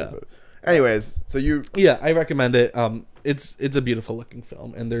composer. Yeah. But anyways, so you. Yeah, I recommend it. It's a beautiful looking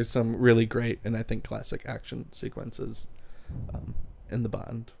film, and there's some really great and I think classic action sequences in the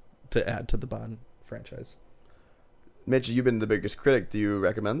Bond to add to the Bond franchise. Mitch, you've been the biggest critic. Do you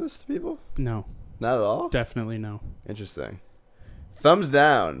recommend this to people? No, Not at all? definitely no. Interesting. Thumbs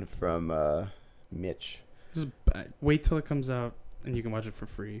down from Mitch. Just wait till it comes out and you can watch it for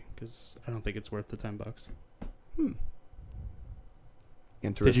free because I don't think it's worth the $10.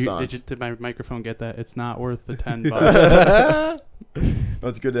 Interesting. Did my microphone get that? It's not worth the $10. Well,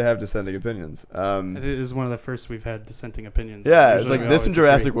 it's good to have dissenting opinions. It is one of the first we've had dissenting opinions. Yeah, it's Usually like we this and always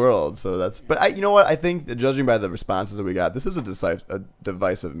Jurassic agree. World. So that's. But you know what? I think that judging by the responses that we got, this is a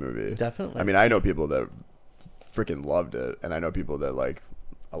divisive movie. Definitely. I mean, I know people that freaking loved it, and I know people that like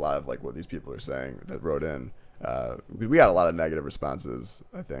a lot of like what these people are saying that wrote in. We got a lot of negative responses,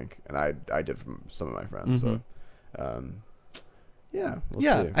 I think, and I did from some of my friends. So, yeah, we'll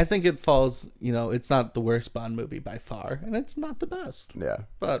see. I think it falls. It's not the worst Bond movie by far, and it's not the best. Yeah,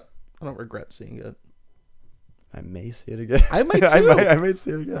 But I don't regret seeing it. I may see it again. I might too. I might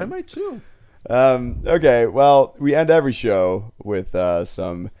see it again. I might too. Okay, well, we end every show with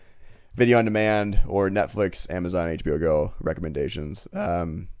some video on demand or Netflix, Amazon, HBO Go recommendations.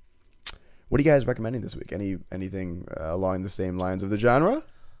 What are you guys recommending this week? Anything along the same lines of the genre?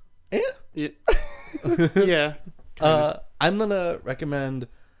 Yeah. Yeah. I'm gonna recommend.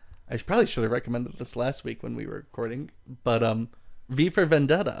 I probably should have recommended this last week when we were recording, but V for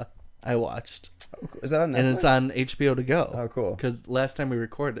Vendetta I watched, Is that on Netflix? and it's on HBO to go. Oh, cool. Because last time we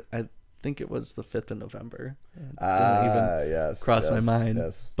recorded, I think it was the 5th of November. It didn't Yes. cross my yes, mind.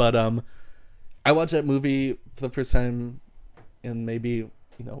 Yes. But I watched that movie for the first time in maybe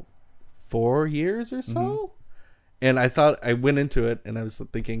 4 years or so, and I went into it and I was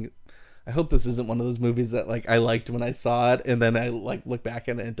thinking, I hope this isn't one of those movies that like I liked when I saw it and then I like look back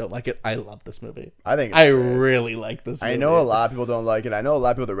at it and don't like it. I love this movie. I think I really like this movie. I know a lot of people don't like it. I know a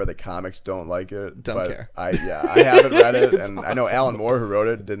lot of people that read the comics don't like it. Don't but care. I haven't read it, It's and I know Alan Moore, who wrote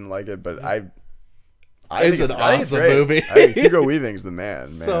it, didn't like it. But I It's think an I think awesome great. movie. I think Hugo Weaving's the man.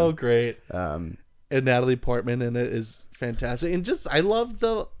 So great. Um, And Natalie Portman in it is fantastic. And just I love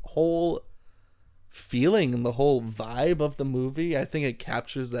the whole feeling and the whole vibe of the movie. I think it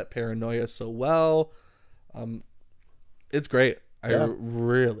captures that paranoia so well. It's great. Yeah. I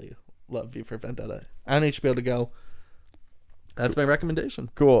really love V for Vendetta on HBO to go. That's my recommendation.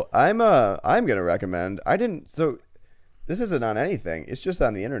 Cool. I'm gonna recommend. So this isn't on anything. It's just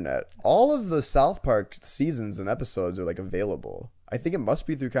on the internet. All of the South Park seasons and episodes are like available. I think it must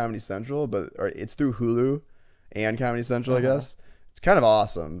be through Comedy Central, or it's through Hulu and Comedy Central, I guess. It's kind of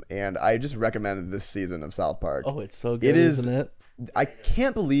awesome, and I just recommended this season of South Park. Oh, it's so good, It is- isn't it? I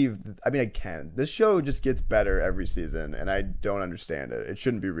can't believe. I mean, I can. This show just gets better every season, and I don't understand it. It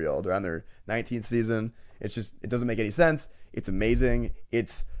shouldn't be real. They're on their 19th season. It doesn't make any sense. It's amazing.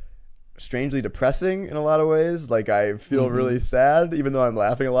 It's strangely depressing in a lot of ways. Like I feel really sad, even though I'm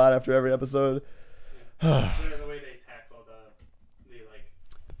laughing a lot after every episode. The way they tackle the like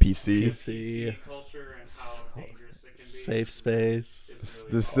PC. PC, culture and how dangerous it can be. safe space.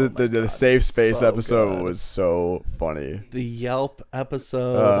 The safe space so episode good. was so funny. The Yelp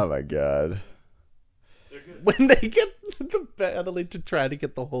episode. Oh my god. When they get the battling to try to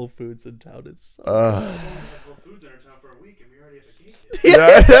get the Whole Foods in town, it's so Whole Foods in our town for a week and we already have a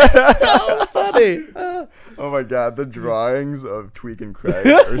cake. so funny. Oh my god, the drawings of Tweak and Craig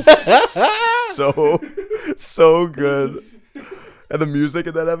are so good. And the music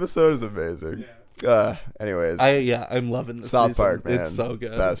in that episode is amazing. Anyways, I'm loving this South season. Park, man. It's so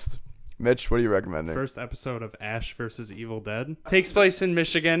good. Best. Mitch, what are you recommending? First episode of Ash versus Evil Dead takes place in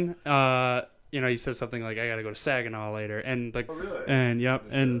Michigan. He says something like, "I got to go to Saginaw later," and like, and yep,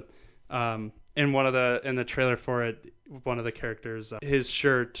 and in the trailer for it, one of the characters, his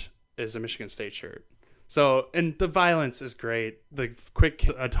shirt is a Michigan State shirt. So, and the violence is great. The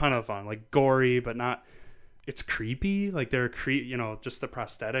a ton of fun, like gory, but not. It's creepy. Like they're just the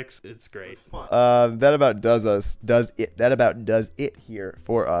prosthetics. It's great. That about does it here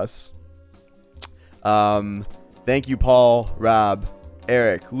for us. Thank you, Paul, Rob,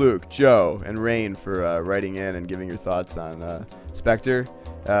 Eric, Luke, Joe, and Rain for writing in and giving your thoughts on Spectre.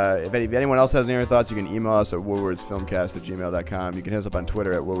 If anyone else has any other thoughts, you can email us at woodwardsfilmcast@gmail.com. You can hit us up on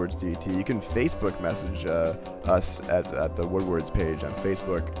Twitter at woodwardsdt. You can Facebook message us at the Woodwards page on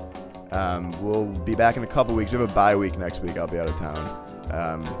Facebook. We'll be back in a couple weeks. We have a bye week next week. I'll be out of town.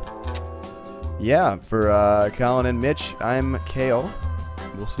 For Colin and Mitch, I'm Kale.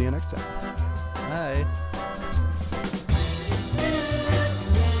 We'll see you next time. Bye.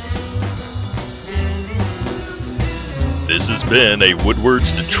 This has been a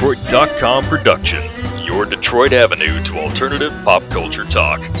WoodwardsDetroit.com production, your Detroit avenue to alternative pop culture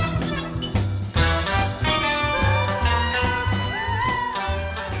talk.